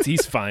know.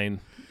 He's fine.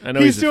 I know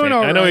He's a doing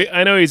fan. all right.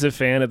 I know he's a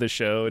fan of the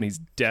show, and he's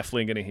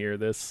definitely going to hear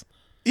this.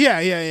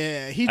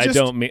 Yeah. He just I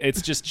don't mean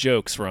it's just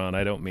jokes, Ron.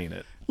 I don't mean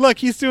it. look.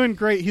 He's doing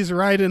great. He's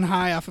riding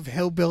high off of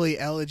Hillbilly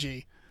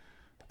Elegy,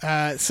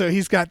 so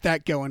he's got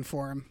that going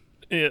for him.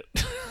 Yeah.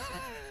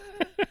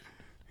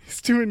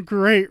 He's doing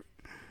great.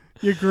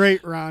 You're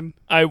great, Ron.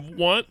 I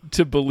want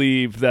to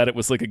believe that it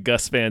was like a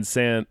Gus Van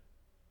Sant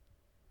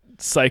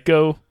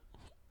Psycho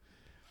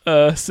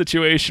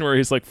situation where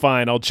he's like,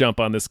 "Fine, I'll jump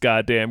on this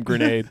goddamn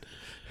grenade."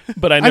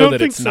 But I know don't that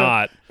think it's so.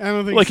 not. I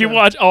don't think Like so. you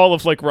watch all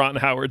of like Ron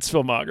Howard's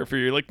filmography,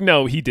 you're like,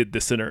 no, he did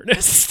this in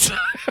earnest.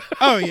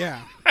 Oh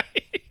yeah.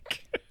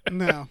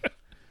 No.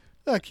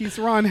 Look, he's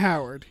Ron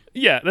Howard.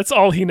 Yeah, that's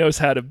all he knows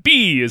how to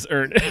be is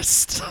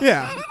earnest.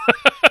 Yeah.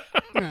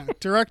 Yeah.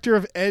 Director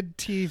of Ed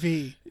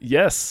TV.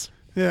 Yes.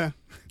 Yeah.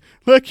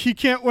 Look, he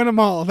can't win them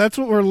all. That's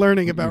what we're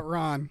learning about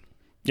Ron.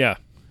 Yeah.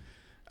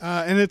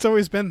 And it's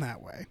always been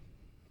that way.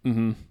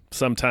 Mm-hmm.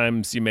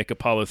 Sometimes you make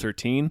Apollo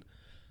 13.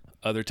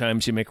 Other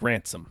times you make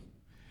Ransom.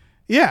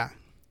 Yeah.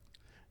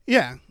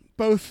 Yeah.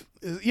 Both.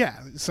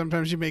 Yeah.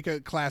 Sometimes you make a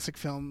classic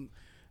film,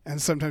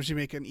 and sometimes you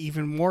make an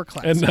even more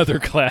classic. Another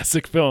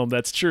classic film.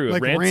 That's true.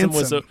 Like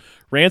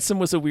Ransom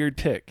was a weird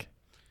pick.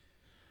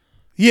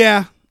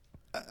 Yeah.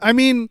 I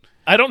mean,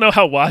 I don't know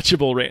how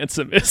watchable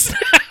Ransom is.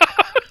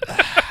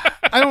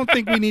 I don't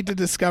think we need to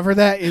discover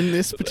that in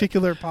this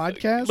particular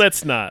podcast.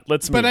 Let's not.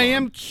 Let's move But I on.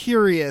 am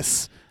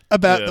curious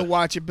about Yeah. the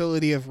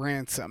watchability of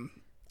Ransom.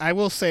 I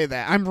will say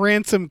that. I'm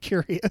Ransom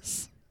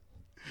curious.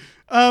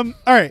 All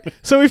right.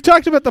 So we've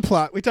talked about the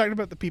plot. We talked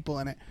about the people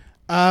in it.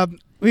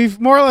 We've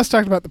more or less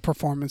talked about the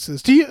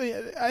performances. Do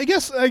you? I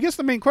guess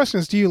the main question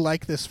is, do you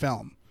like this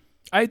film?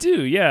 I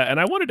do, yeah. And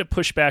I wanted to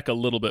push back a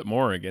little bit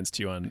more against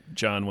you on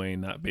John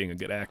Wayne not being a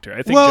good actor.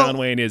 I think Well- John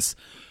Wayne is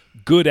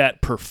good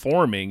at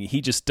performing.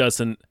 He just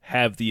doesn't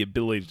have the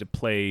ability to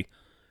play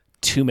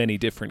too many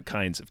different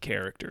kinds of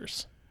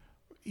characters.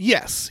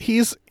 Yes,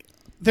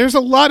 there's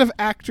a lot of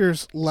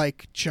actors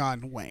like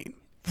John Wayne.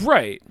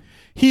 Right.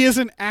 He is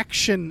an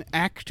action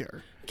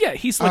actor. Yeah,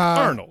 he's like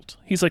Arnold.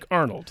 He's like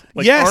Arnold.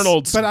 Like yes,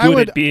 Arnold's but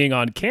good at being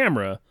on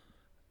camera,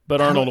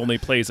 but Arnold only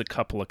plays a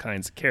couple of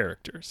kinds of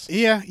characters.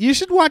 Yeah, you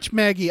should watch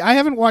Maggie. I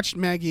haven't watched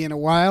Maggie in a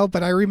while,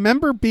 but I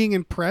remember being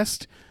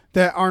impressed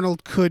that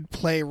Arnold could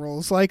play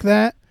roles like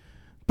that.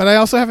 But I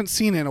also haven't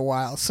seen it in a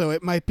while, so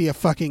it might be a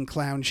fucking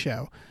clown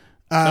show.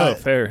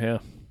 Fair, yeah.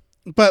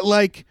 But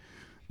like,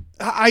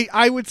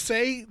 I would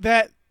say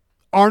that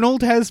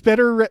Arnold has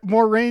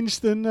more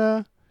range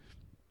than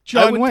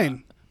John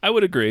Wayne. I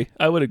would agree.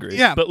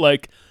 Yeah. But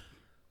like,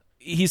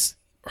 he's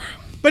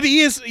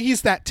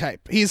that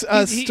type. He's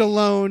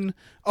Stallone.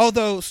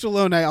 Although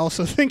Stallone, I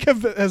also think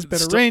of has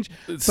better range.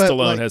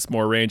 Stallone has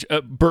more range.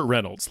 Burt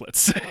Reynolds, let's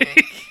say.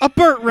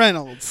 Burt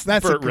Reynolds.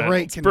 That's Burt a great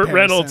Reynolds. comparison. Burt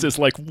Reynolds is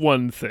like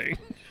one thing.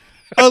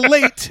 A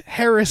late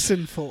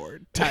Harrison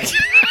Ford type.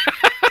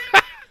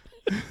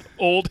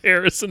 Old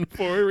Harrison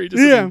Ford, where he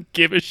just doesn't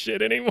give a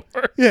shit anymore.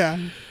 Yeah.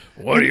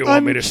 What do you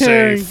want me to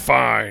say?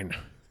 Fine.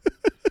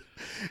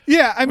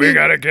 Yeah, I mean, we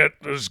gotta get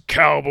those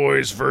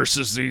cowboys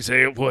versus these.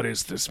 What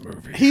is this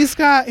movie? He's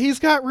got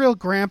real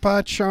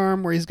grandpa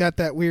charm, where he's got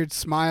that weird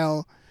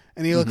smile,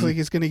 and he looks like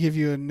he's gonna give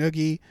you a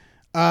noogie.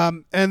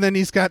 And then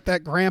he's got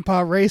that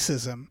grandpa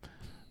racism.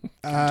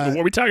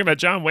 Are we talking about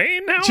John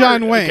Wayne now?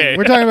 John Wayne. Okay.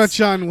 We're talking about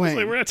John Wayne.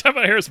 We're not talking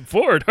about Harrison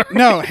Ford.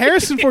 No,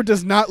 Harrison Ford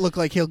does not look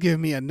like he'll give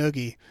me a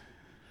noogie.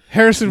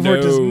 Harrison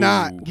Ford does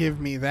not give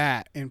me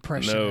that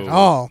impression at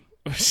all.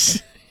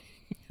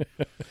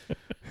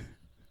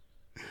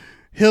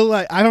 He'll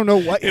I don't know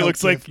what he'll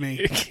give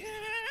me.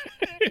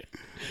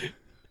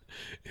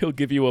 He'll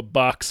give you a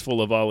box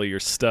full of all of your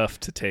stuff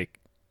to take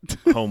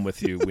home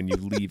with you when you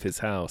leave his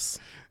house.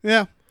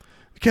 Yeah,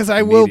 because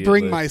I will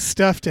bring my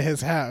stuff to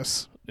his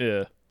house.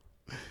 Yeah.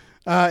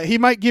 He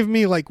might give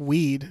me like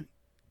weed.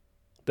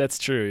 That's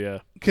true, yeah.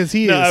 Because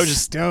he is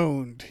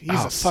stoned.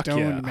 He's a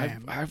stoned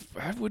man. I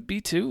would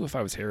be too if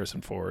I was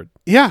Harrison Ford.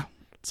 Yeah.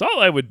 So all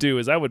I would do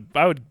is I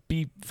would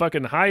be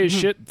fucking high as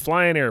shit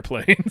flying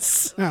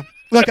airplanes. Yeah.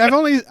 Look, I've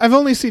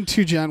only seen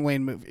 2 John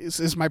Wayne movies,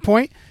 is my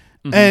point.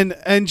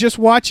 And just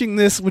watching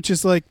this, which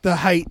is like the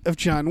height of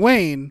John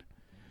Wayne,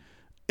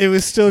 it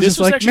was still this just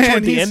was like, actually man,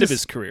 toward the he's end of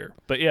just- his career.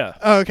 But yeah.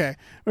 Oh, okay.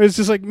 Where it's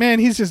just like, man,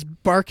 he's just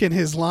barking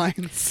his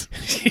lines.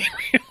 He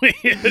really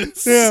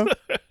is. Yeah.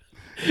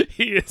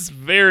 He is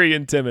very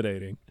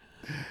intimidating.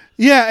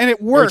 Yeah, and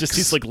it works. Or just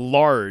he's like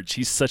large.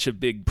 He's such a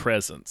big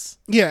presence.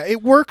 Yeah,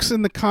 it works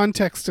in the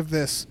context of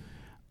this.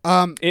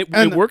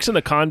 It works in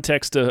the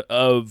context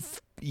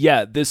of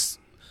this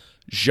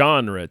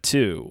genre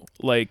too.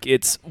 Like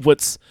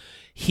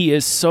he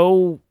is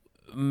so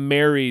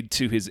married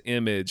to his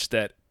image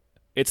that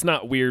it's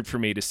not weird for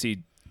me to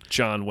see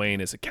John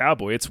Wayne as a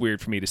cowboy. It's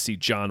weird for me to see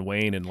John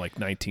Wayne in like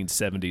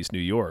 1970s New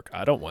York.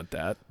 I don't want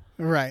that.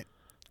 Right.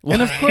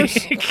 And of course,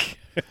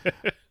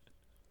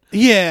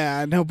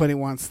 yeah, nobody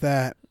wants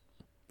that.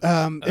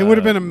 It would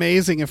have been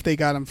amazing if they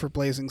got him for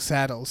Blazing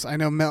Saddles. I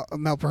know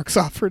Mel Brooks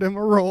offered him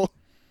a role.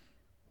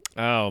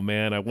 Oh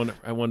man, I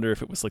wonder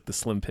if it was like the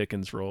Slim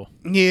Pickens role.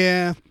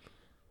 Yeah.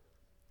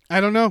 I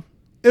don't know.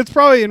 It's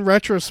probably in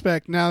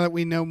retrospect, now that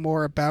we know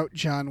more about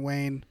John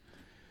Wayne,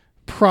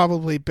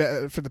 probably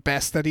for the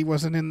best that he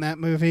wasn't in that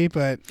movie,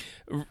 but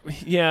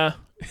yeah.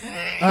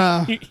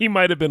 He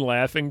might have been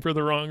laughing for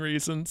the wrong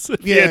reasons if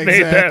he had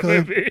made that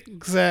movie.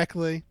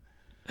 Exactly.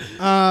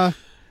 But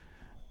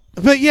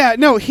yeah,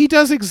 no, he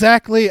does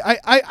exactly.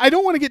 I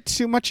don't want to get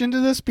too much into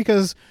this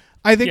because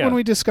I think when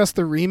we discuss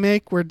the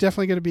remake, we're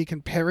definitely going to be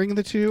comparing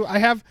the two. I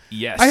have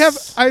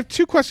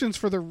 2 questions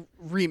for the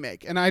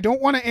remake, and I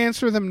don't want to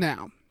answer them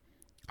now.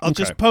 I'll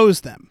just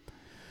pose them,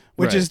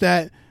 which is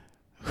that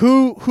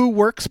who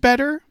works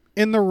better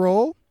in the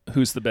role?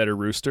 Who's the better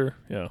rooster?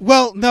 Yeah.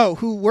 Well, no,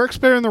 who works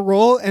better in the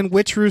role, and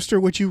which rooster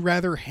would you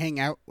rather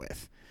hang out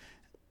with?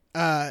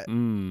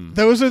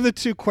 Those are the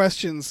 2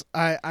 questions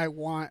I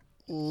want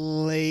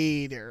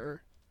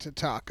later to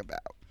talk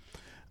about.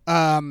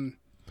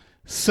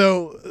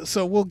 So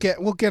we'll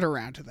get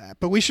around to that,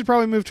 but we should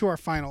probably move to our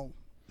final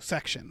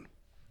section.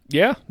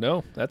 Yeah,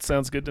 no, that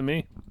sounds good to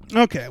me.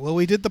 Okay, well,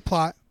 we did the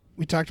plot,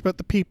 we talked about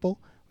the people,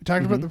 we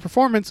talked about the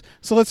performance,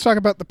 so let's talk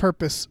about the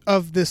purpose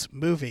of this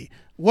movie.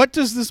 What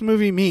does this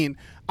movie mean?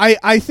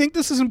 I think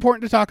this is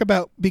important to talk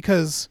about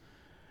because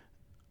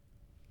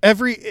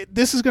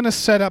this is going to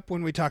set up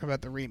when we talk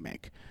about the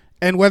remake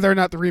and whether or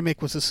not the remake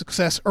was a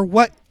success or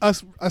what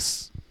the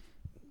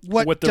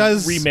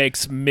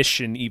remake's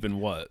mission even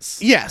was.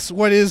 Yes,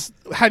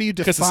 how do you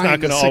define it's not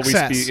going to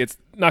success? It's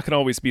not going to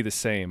always be the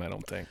same, I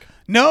don't think.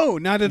 No,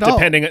 not at all.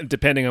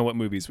 Depending on what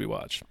movies we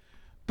watch.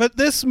 But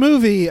this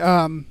movie,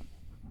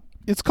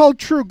 it's called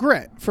True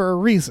Grit for a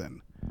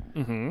reason.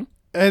 Mm-hmm.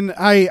 And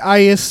I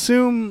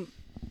assume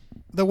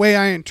the way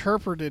I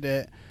interpreted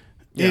it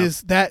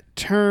is that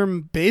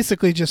term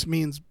basically just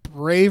means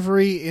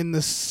bravery in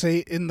the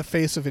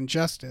face of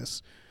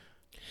injustice.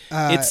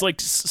 It's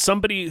like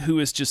somebody who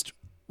is just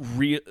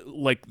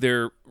like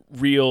they're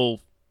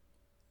real.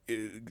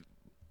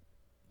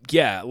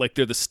 Like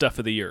they're the stuff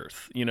of the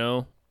earth, you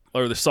know,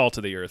 or the salt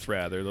of the earth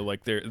rather. They're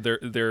like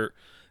they're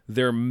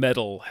their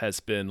metal has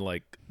been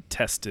like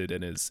tested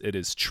and it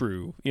is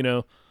true, you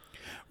know?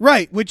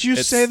 Right. Would you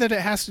say that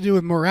it has to do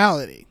with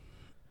morality?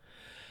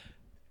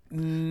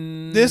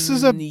 This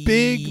is a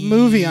big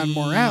movie on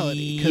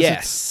morality.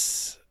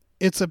 Yes.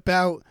 It's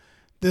about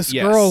this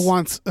girl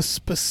wants a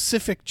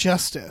specific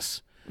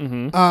justice.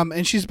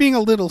 And she's being a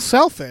little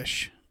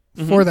selfish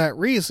for that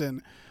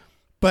reason,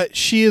 but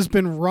she has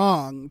been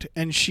wronged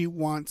and she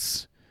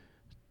wants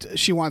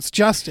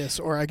justice,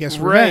 or I guess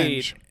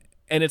revenge. Right.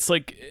 And it's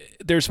like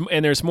there's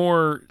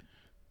more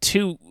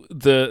to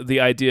the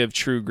idea of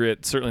true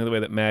grit, certainly the way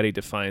that Maddie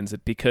defines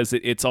it, because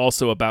it's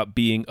also about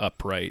being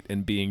upright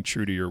and being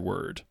true to your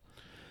word.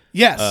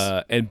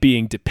 Yes. And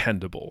being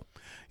dependable.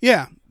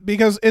 Yeah,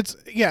 because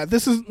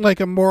this is like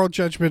a moral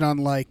judgment on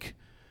like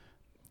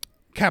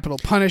capital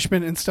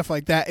punishment and stuff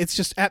like that. It's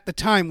just at the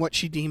time what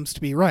she deems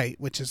to be right,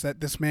 which is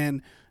that this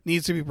man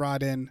needs to be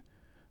brought in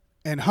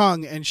and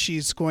hung, and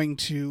she's going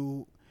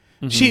to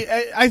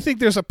I think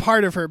there's a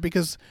part of her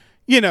because,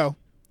 you know,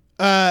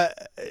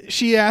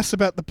 she asks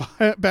about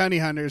the bounty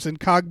hunters, and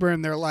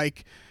Cogburn, they're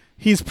like,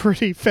 he's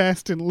pretty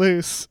fast and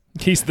loose.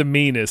 He's the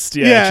meanest.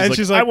 Yeah. And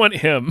she's like, I want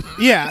him.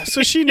 Yeah.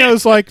 So she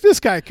knows like this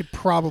guy could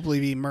probably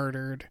be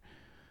murdered.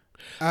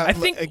 I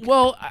think it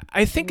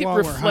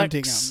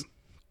reflects.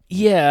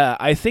 Yeah,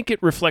 I think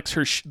it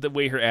reflects the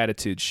way her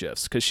attitude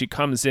shifts, because she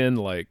comes in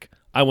like,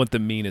 I want the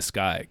meanest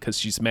guy, because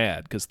she's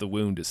mad because the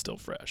wound is still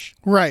fresh.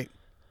 Right.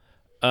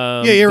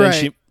 You're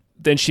right.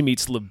 Then she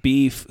meets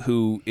LaBeef,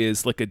 who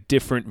is like a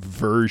different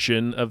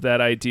version of that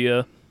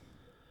idea,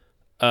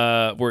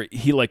 where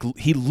he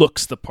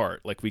looks the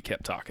part, like we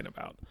kept talking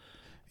about.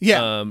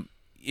 Yeah.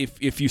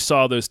 If you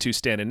saw those two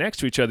standing next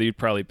to each other, you'd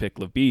probably pick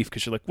LaBeef,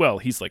 because you're like, well,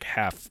 he's like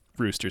half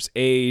Rooster's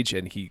age,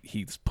 and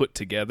he's put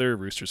together.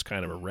 Rooster's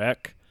kind of a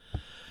wreck.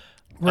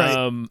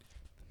 Right.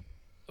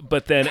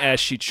 But then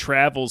as she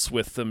travels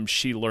with them,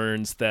 she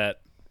learns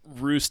that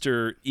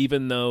Rooster,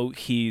 even though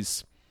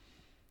he's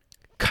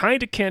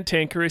kind of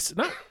cantankerous,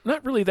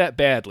 not really that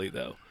badly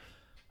though,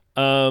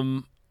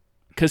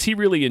 because he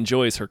really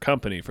enjoys her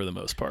company for the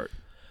most part.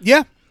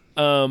 Yeah.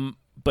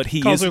 But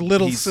he calls her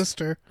little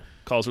sister.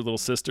 Calls her little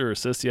sister or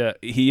sis. Yeah,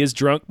 he is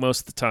drunk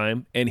most of the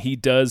time, and he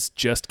does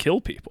just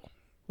kill people.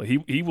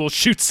 Like he will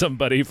shoot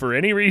somebody for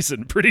any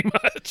reason, pretty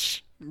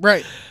much.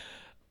 Right.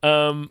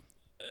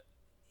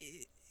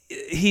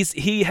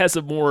 He has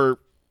a more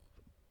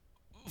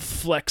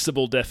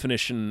flexible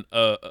definition,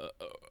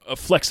 a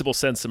flexible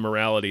sense of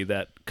morality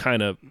that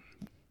kind of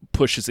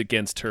pushes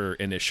against her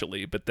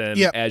initially, but then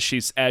as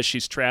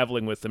she's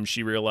traveling with him,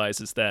 she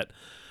realizes that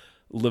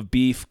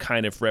LaBeef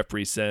kind of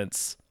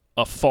represents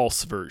a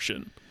false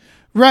version,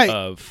 right,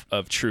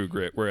 of true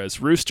grit, whereas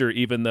Rooster,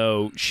 even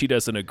though she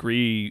doesn't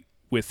agree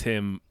with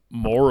him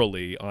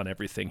morally on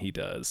everything he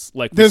does,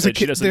 like there's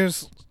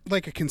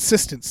like a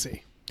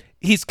consistency.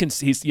 He's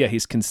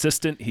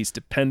consistent. He's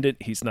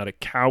dependent. He's not a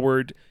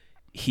coward.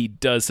 He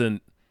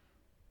doesn't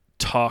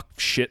talk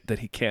shit that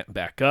he can't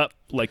back up.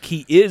 Like,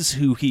 he is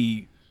who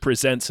he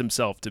presents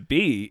himself to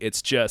be.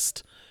 It's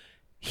just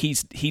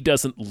he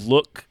doesn't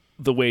look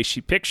the way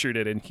she pictured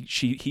it, and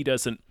he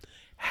doesn't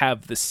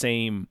have the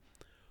same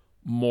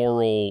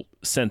moral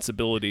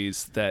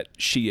sensibilities that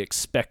she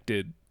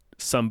expected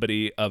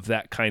somebody of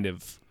that kind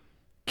of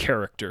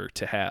character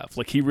to have.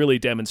 Like, he really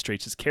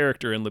demonstrates his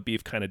character, and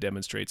LaBeef kind of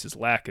demonstrates his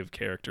lack of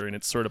character. And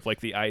it's sort of like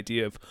the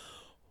idea of,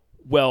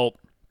 well,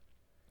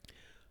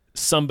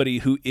 somebody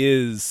who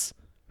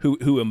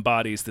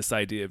embodies this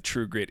idea of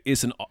true grit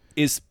isn't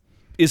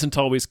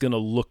always going to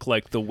look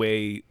like the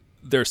way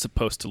they're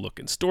supposed to look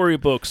in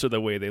storybooks, or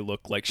the way they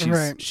look. Like,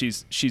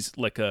 she's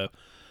like a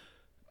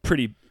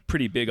pretty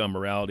big on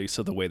morality,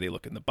 so the way they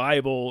look in the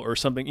Bible or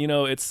something, you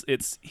know,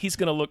 he's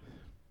going to look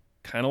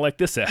kind of like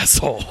this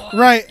asshole.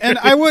 Right. And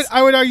I would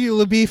argue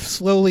LaBeef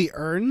slowly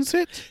earns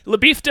it.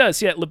 LaBeef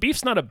does, yeah.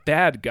 LaBeef's not a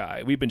bad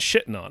guy. We've been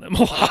shitting on him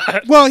a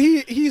lot. Well,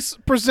 he's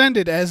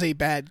presented as a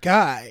bad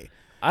guy.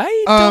 I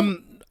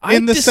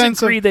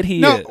disagree that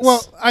he is.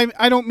 Well,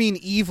 I don't mean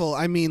evil.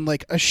 I mean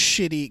like a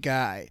shitty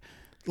guy.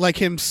 Like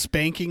him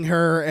spanking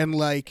her and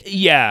like...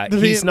 Yeah,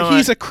 he's not...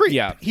 He's a creep.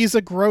 Yeah. He's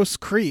a gross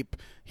creep.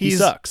 He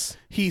sucks.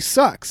 He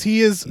sucks.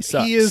 He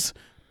is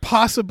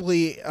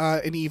possibly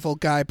an evil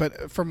guy,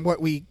 but from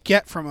what we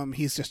get from him,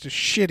 he's just a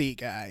shitty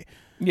guy.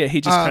 Yeah,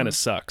 he just kind of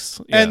sucks.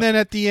 Yeah. And then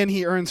at the end,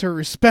 he earns her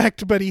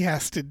respect, but he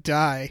has to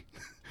die.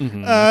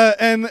 Mm-hmm.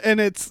 And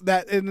it's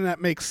that, and that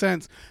makes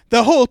sense.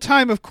 The whole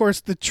time, of course,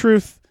 the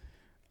truth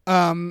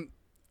of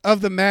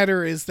the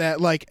matter is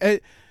that, like,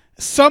 at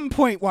some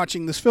point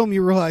watching this film,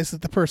 you realize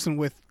that the person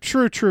with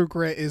true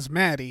grit is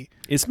Maddie.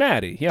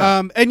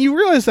 Yeah. And you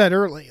realize that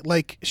early.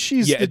 Like,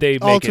 she's the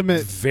ultimate...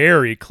 make it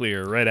very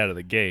clear right out of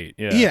the gate.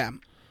 Yeah. Yeah.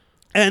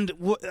 And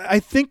I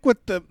think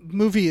what the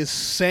movie is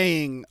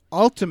saying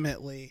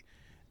ultimately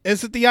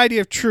is that the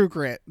idea of true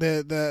grit,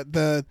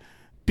 the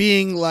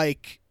being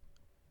like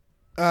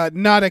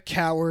not a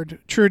coward,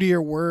 true to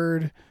your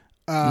word,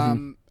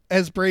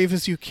 as brave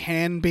as you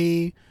can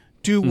be,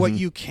 do what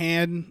you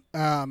can,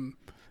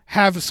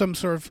 have some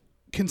sort of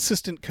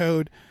consistent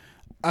code.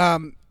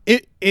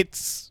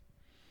 It's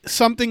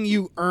something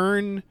you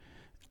earn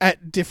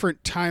at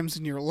different times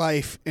in your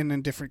life and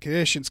in different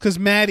conditions. Because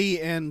Maddie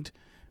and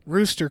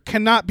Rooster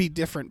cannot be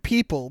different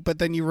people, but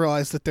then you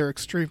realize that they're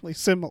extremely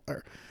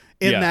similar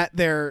in that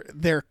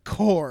their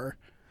core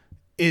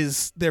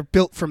is they're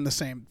built from the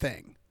same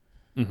thing.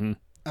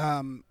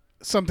 Mm-hmm.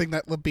 Something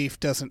that LaBeef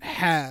doesn't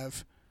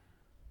have,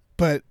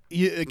 but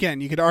you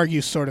could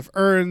argue sort of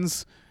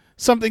earns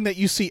something that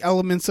you see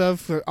elements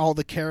of for all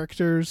the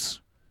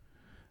characters,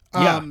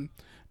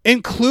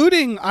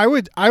 including I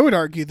would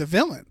argue the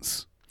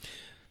villains.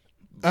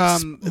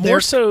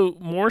 More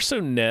so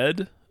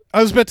Ned.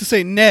 I was about to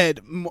say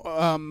Ned,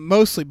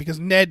 mostly because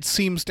Ned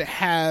seems to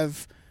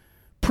have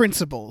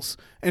principles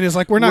and is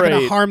like, we're not going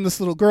to harm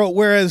this little girl,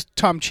 whereas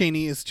Tom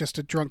Chaney is just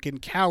a drunken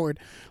coward.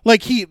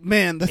 Like the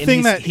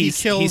thing that he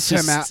kills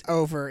him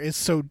over is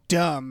so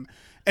dumb,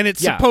 and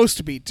it's supposed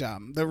to be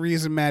dumb. The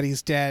reason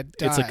Maddie's dad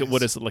dies. It's like,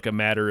 what is it, like a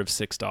matter of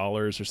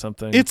 $6 or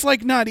something? It's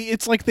like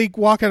it's like they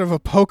walk out of a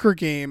poker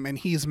game and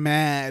he's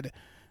mad,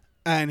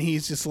 and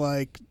he's just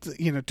like,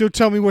 don't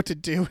tell me what to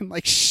do, and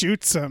like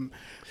shoots him.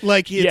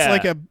 Like it's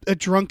like a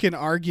drunken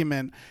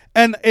argument.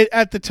 And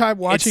at the time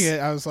watching it,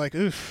 I was like,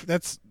 oof,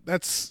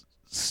 that's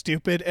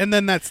stupid. And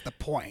then that's the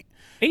point.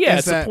 Yeah,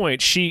 it's the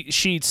point.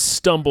 She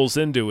stumbles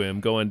into him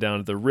going down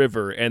to the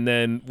river, and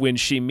then when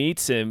she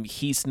meets him,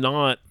 he's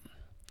not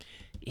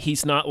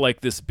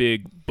like this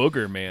big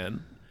booger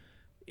man.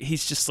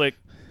 He's just like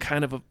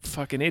kind of a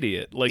fucking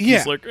idiot. Like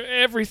he's like,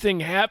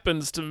 everything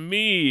happens to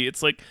me.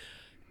 It's like,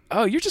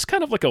 oh, you're just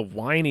kind of like a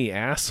whiny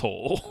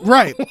asshole.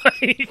 Right.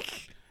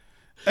 Like,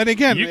 and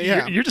again,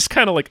 you're just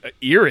kind of like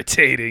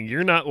irritating.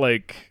 You're not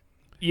like,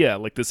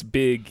 like this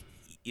big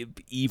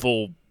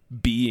evil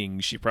being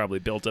she probably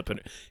built up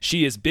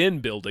she has been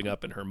building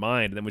up in her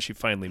mind. And then when she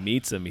finally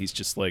meets him, he's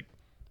just like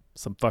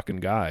some fucking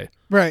guy.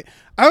 Right.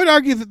 I would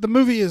argue that the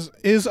movie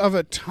is of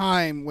a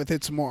time with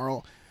its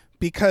moral,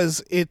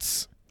 because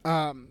it's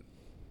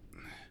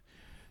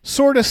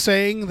sort of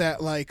saying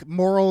that like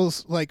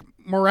morals, like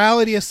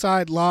morality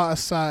aside, law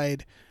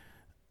aside,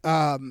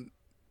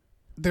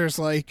 there's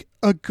like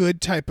a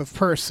good type of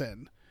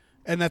person,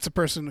 and that's a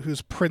person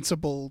who's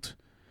principled,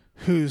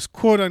 who's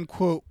quote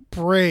unquote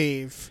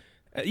brave.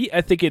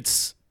 I think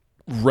it's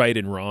right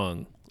and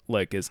wrong,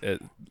 like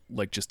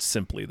like just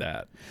simply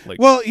that. Like,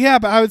 well, yeah,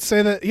 but I would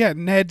say that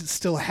Ned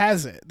still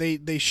has it.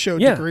 They show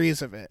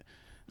degrees of it,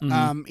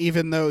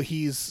 even though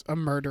he's a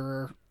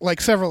murderer. Like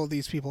several of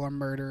these people are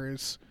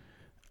murderers.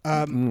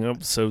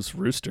 So's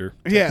Rooster.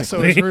 Yeah,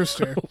 so is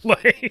Rooster.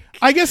 Like,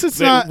 I guess it's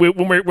not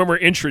when we're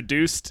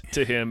introduced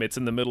to him. It's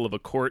in the middle of a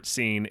court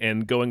scene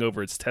and going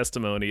over its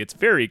testimony. It's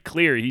very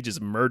clear he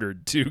just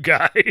murdered two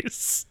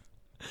guys.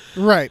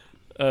 Right.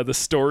 The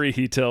story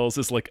he tells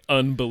is like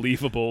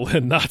unbelievable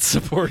and not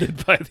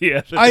supported by the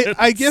evidence.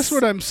 I guess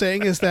what I'm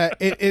saying is that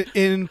it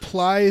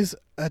implies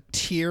a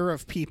tier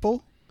of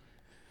people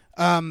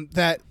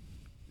that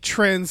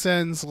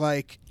transcends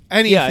like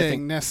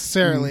anything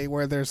necessarily,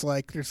 where there's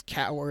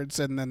cowards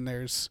and then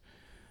there's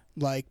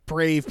like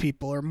brave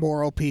people or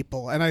moral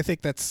people, and I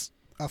think that's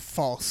a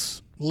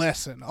false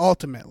lesson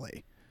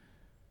ultimately.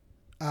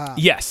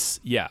 Yes,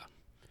 yeah.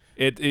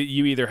 It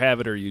you either have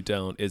it or you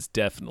don't is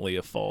definitely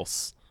a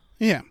false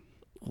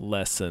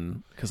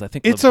lesson, because I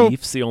think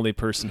LaBeef's the only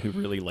person who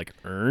really like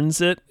earns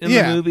it in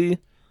the movie.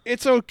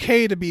 It's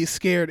okay to be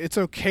scared. It's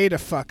okay to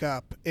fuck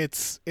up.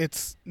 It's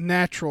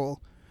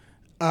natural.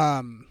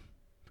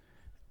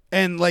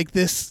 And like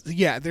this,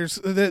 there's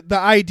the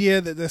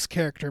idea that this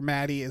character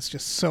Maddie is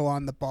just so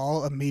on the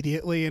ball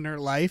immediately in her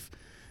life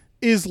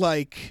is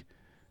like,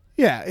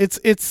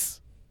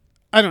 it's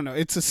I don't know,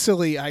 it's a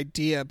silly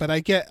idea, but I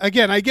get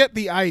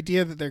the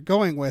idea that they're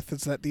going with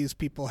is that these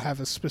people have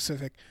a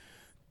specific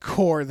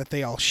core that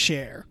they all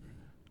share.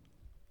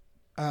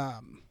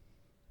 That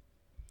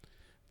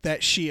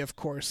she, of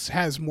course,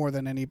 has more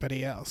than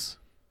anybody else.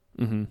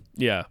 Mm-hmm.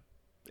 Yeah,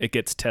 it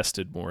gets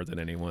tested more than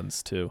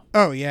anyone's too.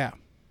 Oh yeah.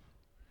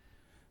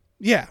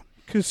 Yeah,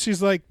 because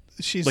she's like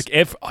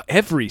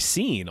every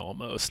scene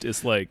almost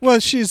is like. Well,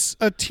 she's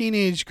a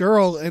teenage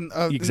girl in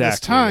this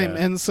time,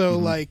 and so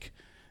like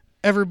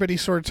everybody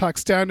sort of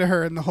talks down to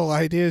her, and the whole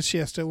idea is she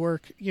has to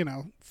work,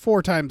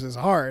 4 times as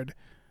hard.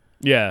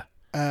 Yeah,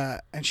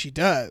 and she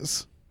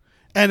does,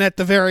 and at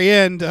the very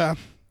end,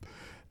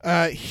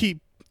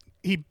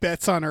 he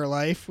bets on her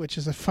life, which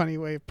is a funny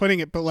way of putting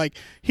it, but like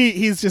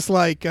he's just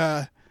like.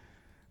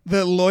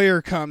 The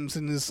lawyer comes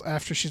and is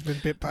after she's been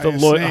bit by a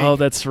snake. Oh,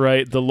 that's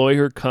right. The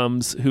lawyer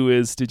comes. Who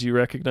is? Did you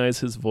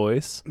recognize his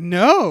voice?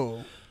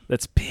 No.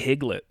 That's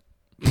Piglet.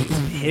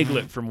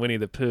 Piglet from Winnie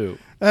the Pooh.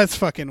 That's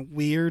fucking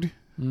weird.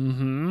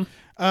 Mm-hmm.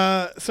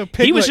 So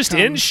Piglet he was just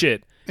in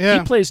shit. Yeah.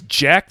 He plays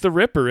Jack the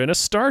Ripper in a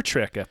Star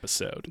Trek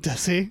episode.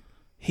 Does he?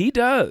 He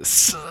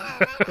does.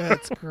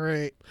 That's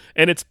great.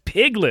 And it's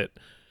Piglet.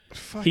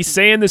 He's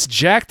saying this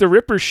Jack the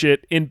Ripper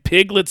shit in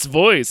Piglet's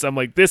voice. I'm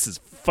like, this is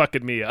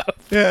fucking me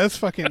up. Yeah,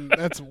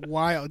 that's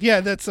wild.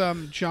 Yeah, that's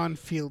John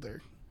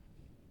Fiedler.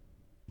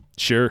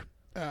 Sure.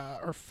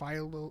 Or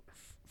Fiedler.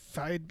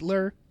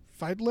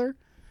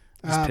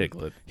 He's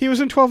Piglet. He was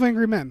in 12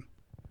 Angry Men.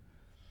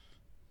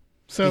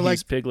 So like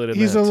he's Piglet in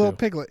he's that a little too.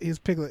 Piglet. He's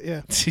Piglet,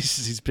 yeah.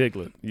 He's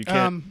Piglet. You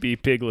can't be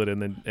Piglet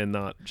and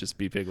not just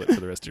be Piglet for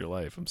the rest of your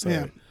life. I'm sorry.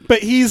 Yeah.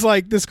 But he's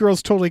like, this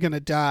girl's totally going to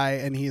die,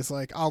 and he's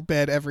like, I'll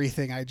bet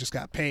everything I just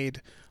got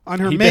paid on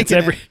her making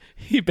it.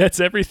 He bets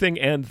everything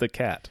and the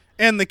cat.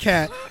 And the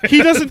cat.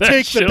 He doesn't That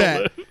take the she'll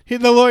bet.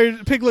 live. The lawyer,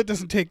 Piglet,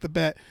 doesn't take the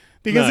bet.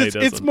 Because No, he it's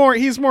doesn't. more,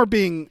 he's more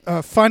being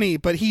funny,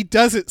 but he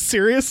does it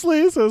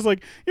seriously. So it's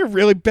like, you're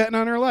really betting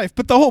on her life.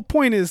 But the whole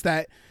point is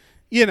that,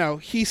 you know,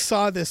 he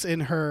saw this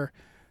in her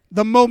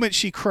the moment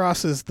she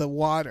crosses the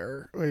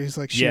water, where he's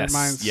like, she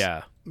reminds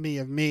me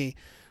of me,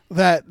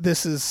 that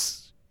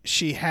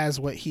she has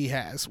what he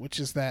has, which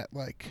is that,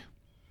 like,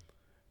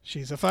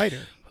 she's a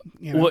fighter.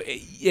 You know? Well,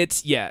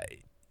 it's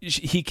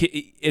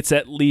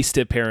at least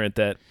apparent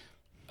that,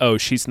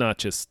 she's not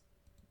just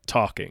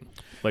talking.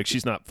 Like,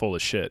 she's not full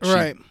of shit.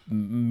 Right. She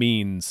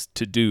means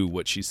to do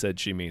what she said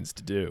she means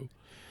to do.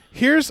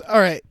 All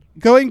right,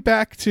 going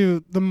back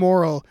to the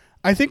moral,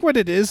 I think what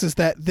it is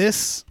that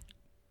this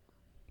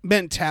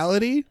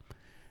mentality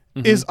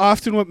is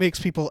often what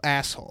makes people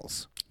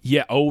assholes.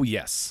 Yeah. Oh,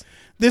 yes.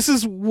 This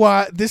is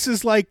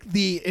like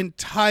the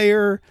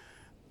entire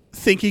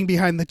thinking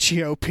behind the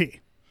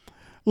GOP.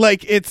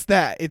 Like, it's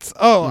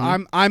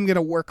I'm going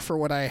to work for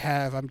what I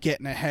have. I'm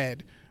getting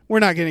ahead. We're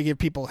not going to give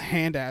people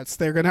handouts.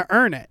 They're going to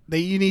earn it.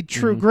 You need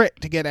true grit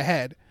to get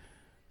ahead.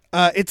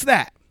 It's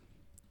that.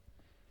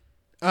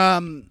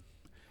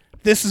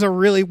 This is a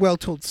really well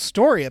told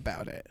story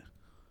about it.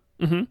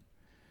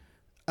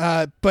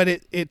 But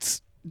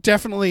it's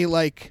definitely,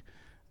 like,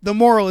 the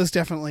moral is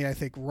definitely, I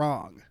think,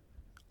 wrong.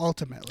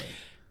 Ultimately,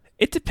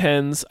 it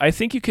depends. I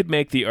think you could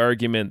make the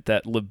argument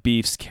that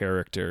LaBeef's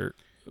character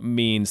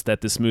means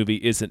that this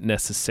movie isn't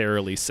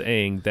necessarily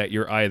saying that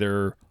you're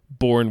either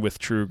born with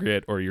true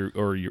grit or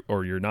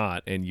you're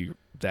not, and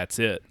that's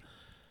it.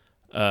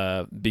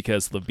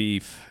 Because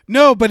LaBeef,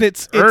 no, but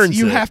it's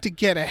you it. have to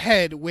get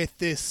ahead with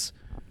this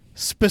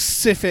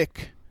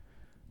specific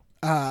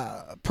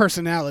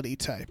personality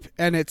type,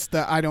 and it's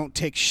the I don't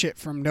take shit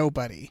from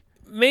nobody.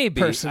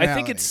 Maybe personality.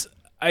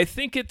 I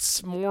think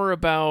it's more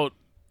about.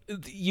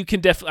 You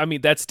can definitely. I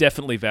mean, that's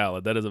definitely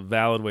valid. That is a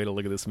valid way to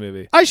look at this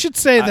movie. I should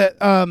say that.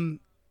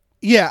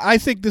 I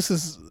think this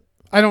is.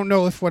 I don't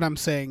know if what I'm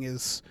saying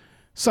is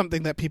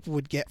something that people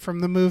would get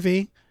from the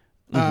movie.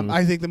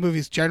 I think the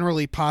movie's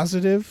generally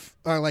positive.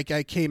 Like,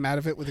 I came out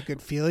of it with a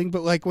good feeling,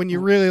 but like when you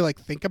really like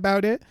think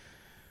about it,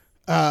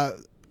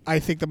 I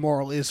think the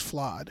moral is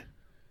flawed.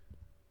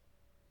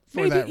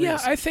 For that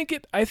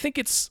reason. I think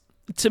it's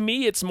to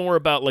me it's more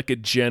about like a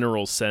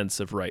general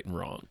sense of right and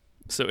wrong.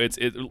 So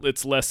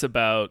it's less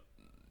about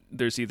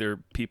there's either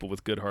people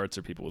with good hearts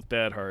or people with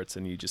bad hearts,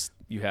 and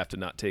you have to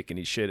not take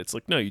any shit. It's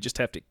like, no, you just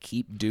have to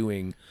keep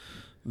doing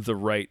the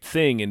right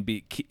thing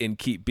and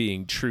keep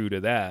being true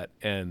to that,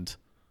 and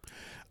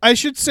I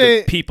should say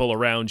the people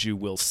around you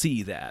will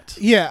see that.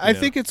 Yeah, I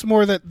think it's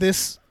more that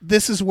this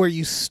is where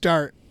you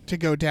start to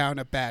go down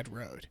a bad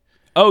road.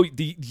 Oh,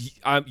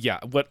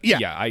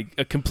 I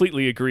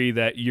completely agree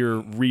that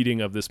your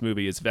reading of this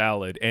movie is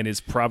valid and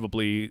is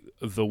probably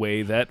the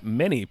way that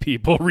many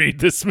people read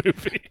this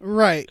movie.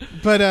 Right.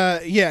 But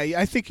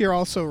I think you're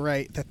also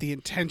right that the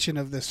intention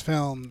of this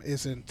film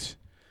isn't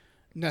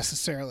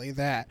necessarily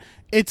that.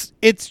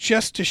 It's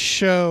just to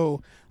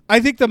show. I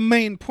think the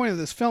main point of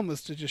this film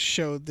is to just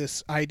show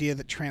this idea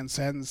that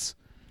transcends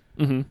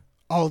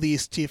all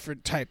these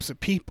different types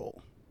of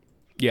people.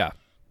 Yeah,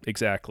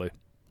 exactly.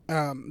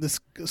 This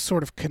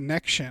sort of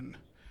connection.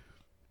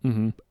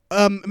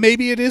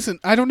 Maybe it isn't.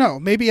 I don't know.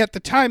 Maybe at the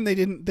time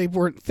they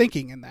weren't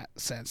thinking in that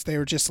sense. They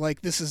were just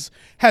like, this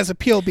has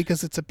appeal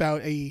because it's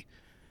about a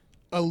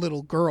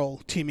little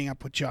girl teaming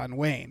up with John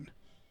Wayne.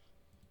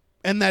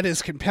 And that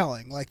is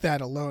compelling. Like,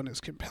 that alone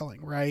is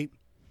compelling, right?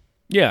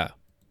 Yeah.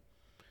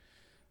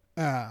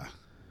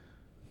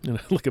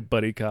 Like a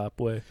buddy cop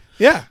way.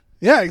 Yeah.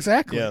 Yeah,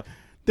 exactly. Yeah.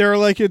 They were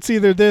like, it's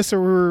either this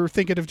or we're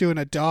thinking of doing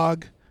a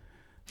dog.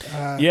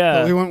 But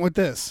we went with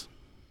this.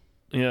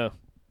 Yeah.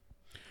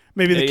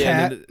 Maybe the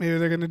cat. Maybe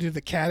they're going to do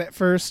the cat at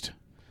first.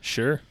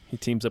 Sure. He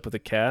teams up with a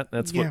cat.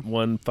 That's what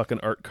won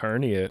fucking Art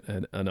Carney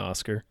an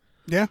Oscar.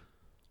 Yeah.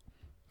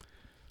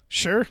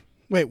 Sure.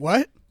 Wait,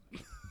 what?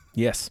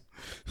 Yes.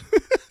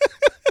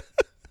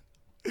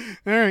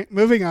 All right,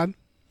 moving on.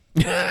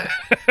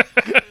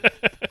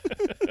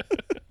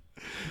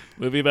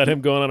 Movie about him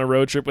going on a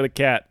road trip with a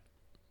cat.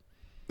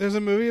 There's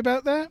a movie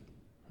about that?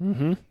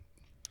 Mm-hmm.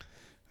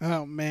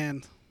 Oh,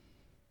 man.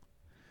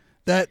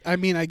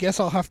 I guess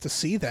I'll have to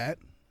see that.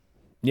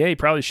 Yeah, you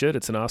probably should.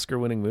 It's an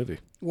Oscar-winning movie.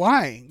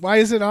 Why? Why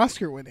is it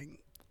Oscar-winning?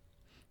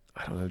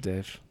 I don't know,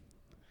 Dave.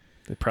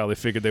 They probably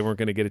figured they weren't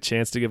going to get a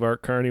chance to give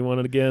Art Carney one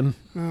again.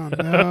 Oh,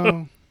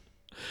 no.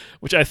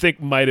 Which I think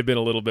might have been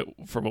a little bit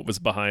from what was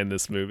behind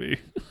this movie.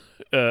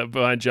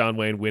 Behind John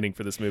Wayne winning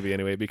for this movie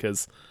anyway,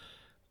 because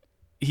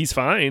he's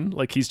fine.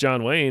 Like, he's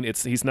John Wayne.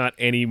 He's not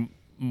any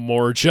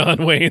more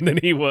John Wayne than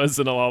he was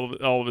in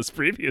all of his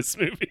previous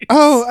movies.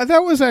 Oh, that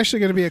was actually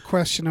going to be a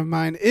question of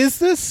mine. Is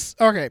this...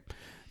 Okay.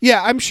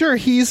 Yeah, I'm sure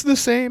he's the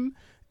same.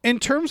 in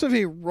terms of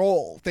a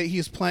role that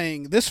he's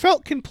playing, this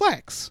felt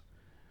complex.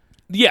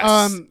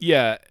 Yes.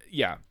 Yeah.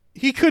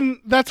 He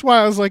couldn't. That's why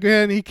I was like,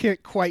 man, he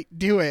can't quite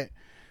do it.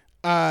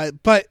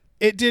 But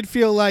it did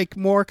feel like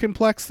more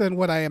complex than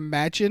what I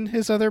imagine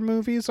his other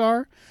movies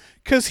are,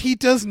 because he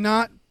does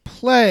not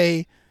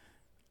play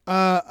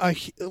a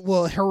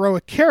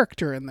heroic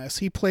character in this.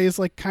 He plays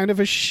like kind of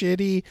a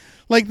shitty.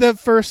 Like the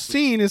first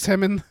scene is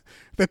him in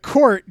the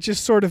court,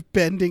 just sort of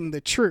bending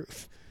the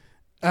truth.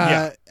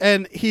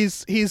 And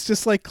he's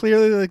just like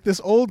clearly like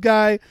this old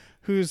guy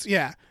who's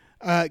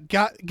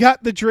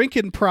got the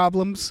drinking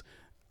problems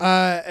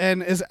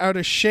and is out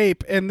of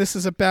shape. And this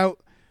is about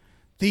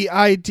the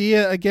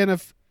idea again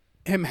of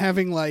him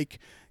having like,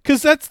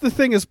 because that's the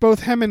thing, is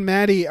both him and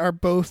Maddie are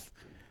both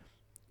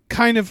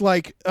kind of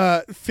like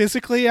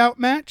physically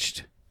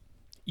outmatched.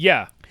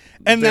 Yeah,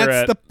 and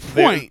that's the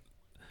point.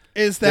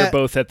 Is that they're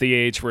both at the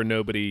age where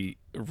nobody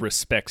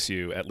respects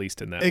you, at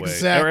least in that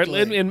exactly.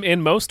 way, or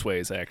in most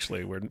ways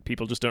actually, where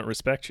people just don't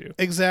respect you.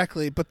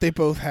 Exactly, but they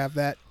both have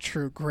that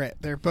true grit.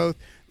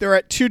 They're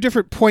at two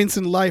different points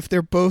in life.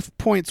 They're both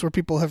points where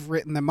people have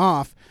written them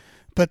off,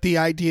 but the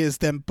idea is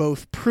them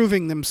both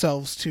proving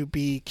themselves to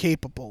be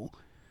capable.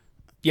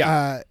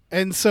 Yeah,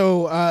 and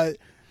so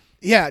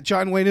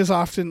John Wayne is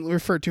often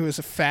referred to as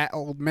a fat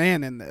old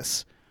man in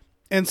this,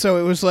 and so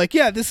it was like,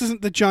 this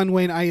isn't the John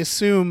Wayne I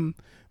assume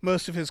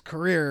most of his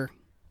career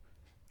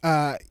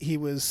he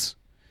was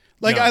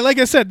like. No. Like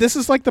I said, this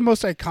is like the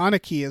most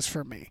iconic he is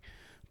for me,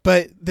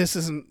 but this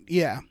isn't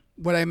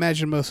what I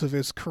imagine most of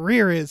his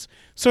career is.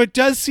 So it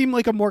does seem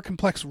like a more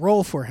complex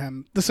role for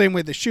him, the same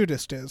way The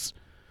Shootist is.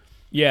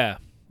 Yeah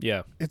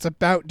It's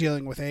about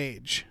dealing with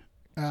age.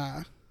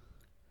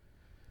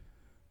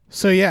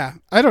 So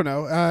I don't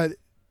know.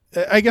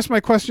 I guess my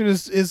question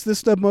is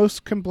this the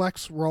most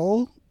complex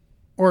role,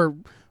 or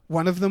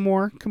one of the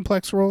more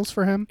complex roles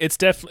for him? It's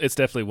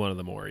definitely one of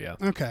the more. Yeah.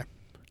 Okay.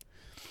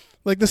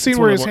 Like the scene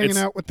where he's hanging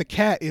out with the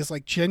cat is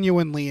like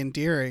genuinely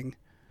endearing.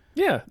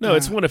 Yeah. No,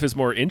 it's one of his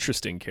more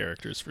interesting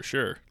characters for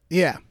sure.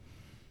 Yeah.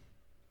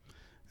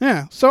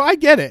 Yeah. So I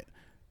get it.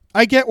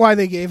 I get why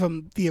they gave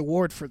him the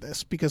award for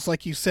this, because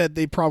like you said,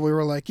 they probably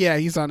were like,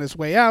 he's on his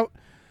way out.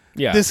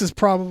 Yeah. This is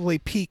probably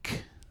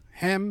peak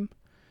him.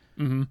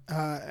 Mm-hmm.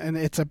 And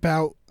it's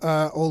about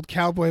old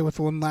cowboy with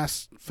one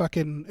last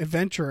fucking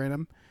adventure in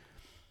him.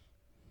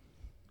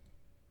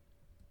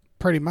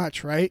 Pretty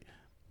much, right?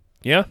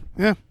 Yeah.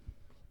 Yeah.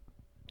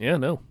 Yeah,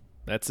 no.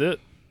 That's it.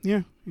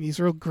 Yeah. He's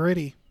real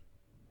gritty.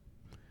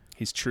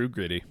 He's true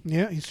gritty.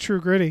 Yeah, he's true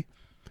gritty.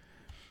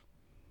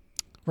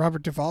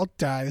 Robert Duvall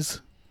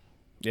dies.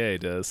 Yeah, he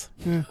does.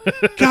 Yeah.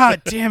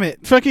 God damn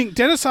it. Fucking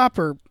Dennis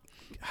Hopper.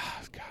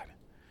 Oh, God.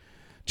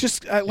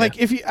 Just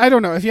if I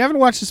don't know, if you haven't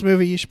watched this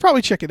movie, you should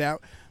probably check it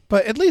out,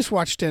 but at least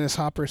watch Dennis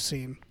Hopper's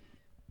scene.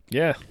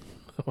 Yeah.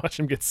 Watch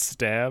him get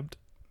stabbed.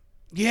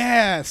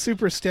 Yeah,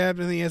 super stabbed,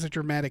 and he has a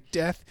dramatic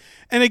death.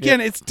 And again,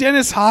 it's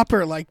Dennis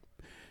Hopper, like,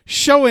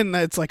 showing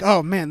that it's like,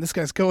 oh man, this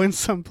guy's going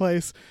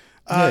someplace.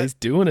 He's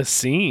doing a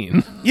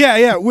scene.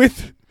 Yeah,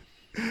 with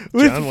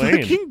John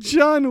Wayne. Fucking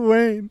John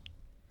Wayne.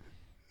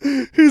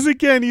 Who's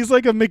again, he's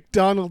like a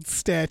McDonald's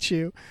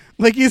statue.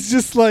 Like he's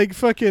just like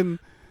fucking,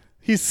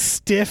 he's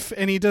stiff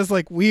and he does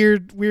like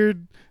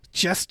weird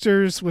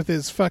gestures with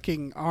his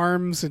fucking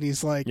arms, and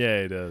he's like,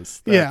 yeah, he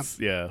does. That's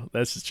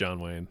just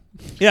John Wayne.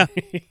 Yeah.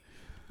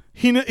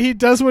 He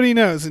does what he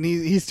knows, and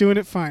he's doing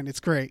it fine. It's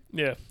great.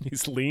 Yeah,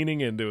 he's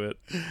leaning into it.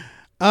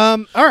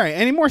 All right.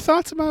 Any more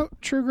thoughts about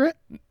True Grit?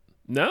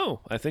 No,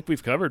 I think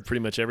we've covered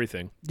pretty much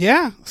everything.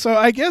 Yeah. So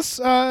I guess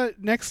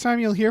next time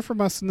you'll hear from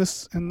us in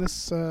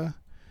this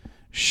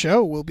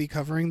show, we'll be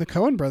covering the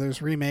Coen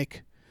Brothers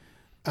remake.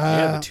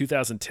 The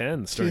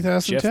 2010 starring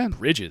Jeff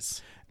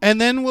Bridges.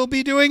 And then we'll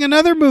be doing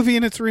another movie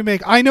in its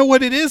remake. I know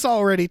what it is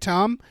already,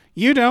 Tom.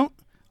 You don't.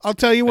 I'll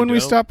tell you when we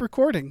stop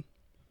recording.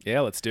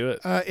 Yeah, let's do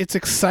it. It's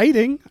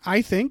exciting,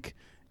 I think.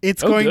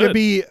 It's going to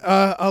be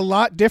a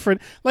lot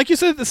different. Like you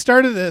said at the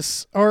start of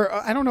this, or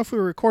I don't know if we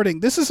were recording,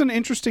 this is an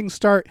interesting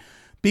start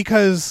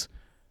because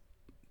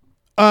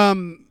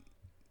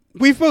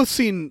we've both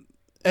seen,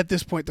 at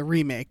this point, the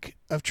remake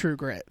of True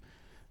Grit.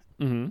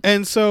 Mm-hmm.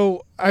 And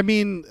so, I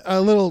mean,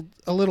 a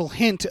little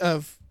hint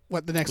of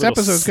what the next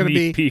episode is going to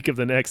be. Sneak peek of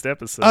the next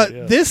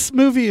episode. This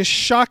movie is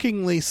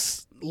shockingly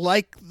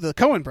like the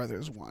Coen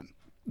Brothers one.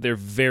 They're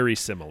very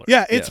similar.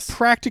 Yeah, it's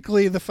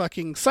practically the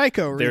fucking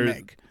Psycho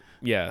remake.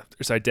 Yeah,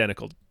 there's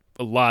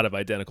a lot of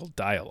identical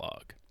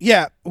dialogue.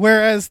 Yeah,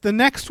 whereas the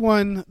next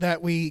one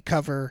that we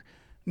cover,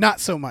 not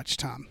so much,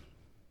 Tom.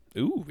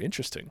 Ooh,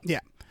 interesting.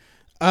 Yeah.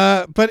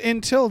 But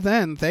until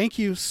then, thank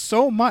you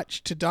so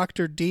much to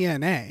Dr.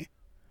 DNA.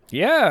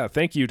 Yeah,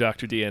 thank you,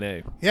 Dr.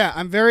 DNA. Yeah,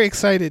 I'm very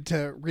excited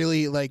to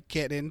really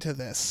get into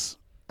this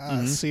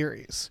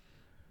series.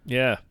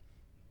 Yeah.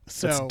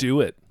 So, let's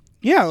do it.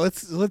 Yeah,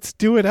 let's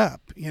do it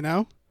up, you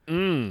know?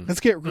 Mm. Let's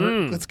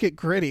get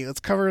gritty. Let's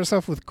cover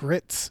ourselves with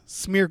grits.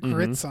 Smear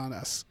grits on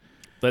us.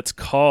 Let's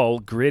call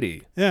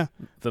Gritty Yeah.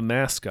 the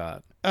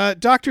mascot.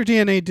 Dr.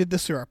 DNA did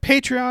this through our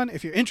Patreon.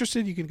 If you're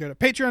interested, you can go to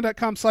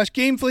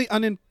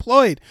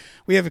patreon.com/GamefullyUnemployed.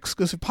 We have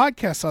exclusive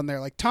podcasts on there,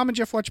 like Tom and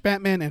Jeff Watch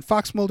Batman and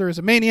Fox Mulder is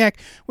a Maniac.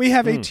 We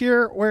have a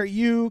tier where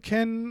you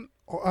can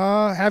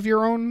have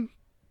your own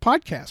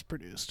podcast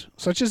produced,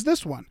 such as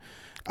this one.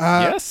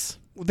 Yes.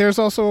 There's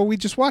also a We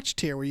Just Watched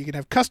tier where you can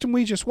have custom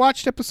We Just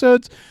Watched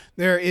episodes.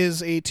 There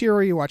is a tier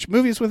where you watch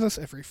movies with us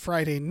every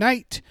Friday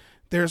night.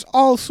 There's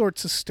all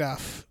sorts of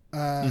stuff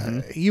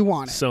you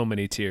want it. So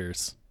many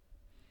tiers.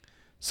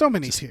 So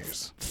many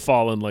tiers.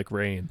 Falling like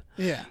rain.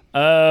 Yeah.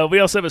 We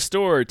also have a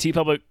store,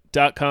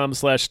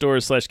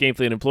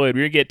 tpublic.com/stores/gamefullyunemployed,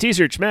 where you get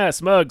t-shirts,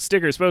 masks, mugs,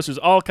 stickers, posters,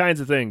 all kinds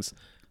of things.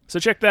 So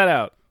check that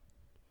out.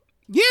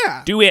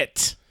 Yeah. Do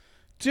it.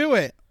 Do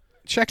it.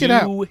 Check it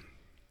out. Do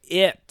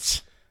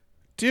it.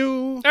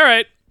 Do. All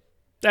right.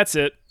 That's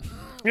it.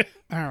 All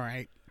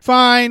right.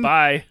 Fine.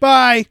 Bye.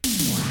 Bye.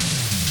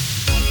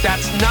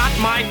 That's not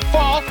my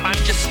fault. I'm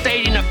just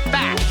stating a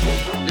fact.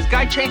 This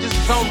guy changes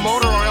his own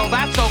motor oil.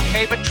 That's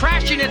okay, but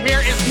trashing it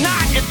here is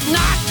not. It's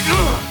not.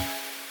 Ugh.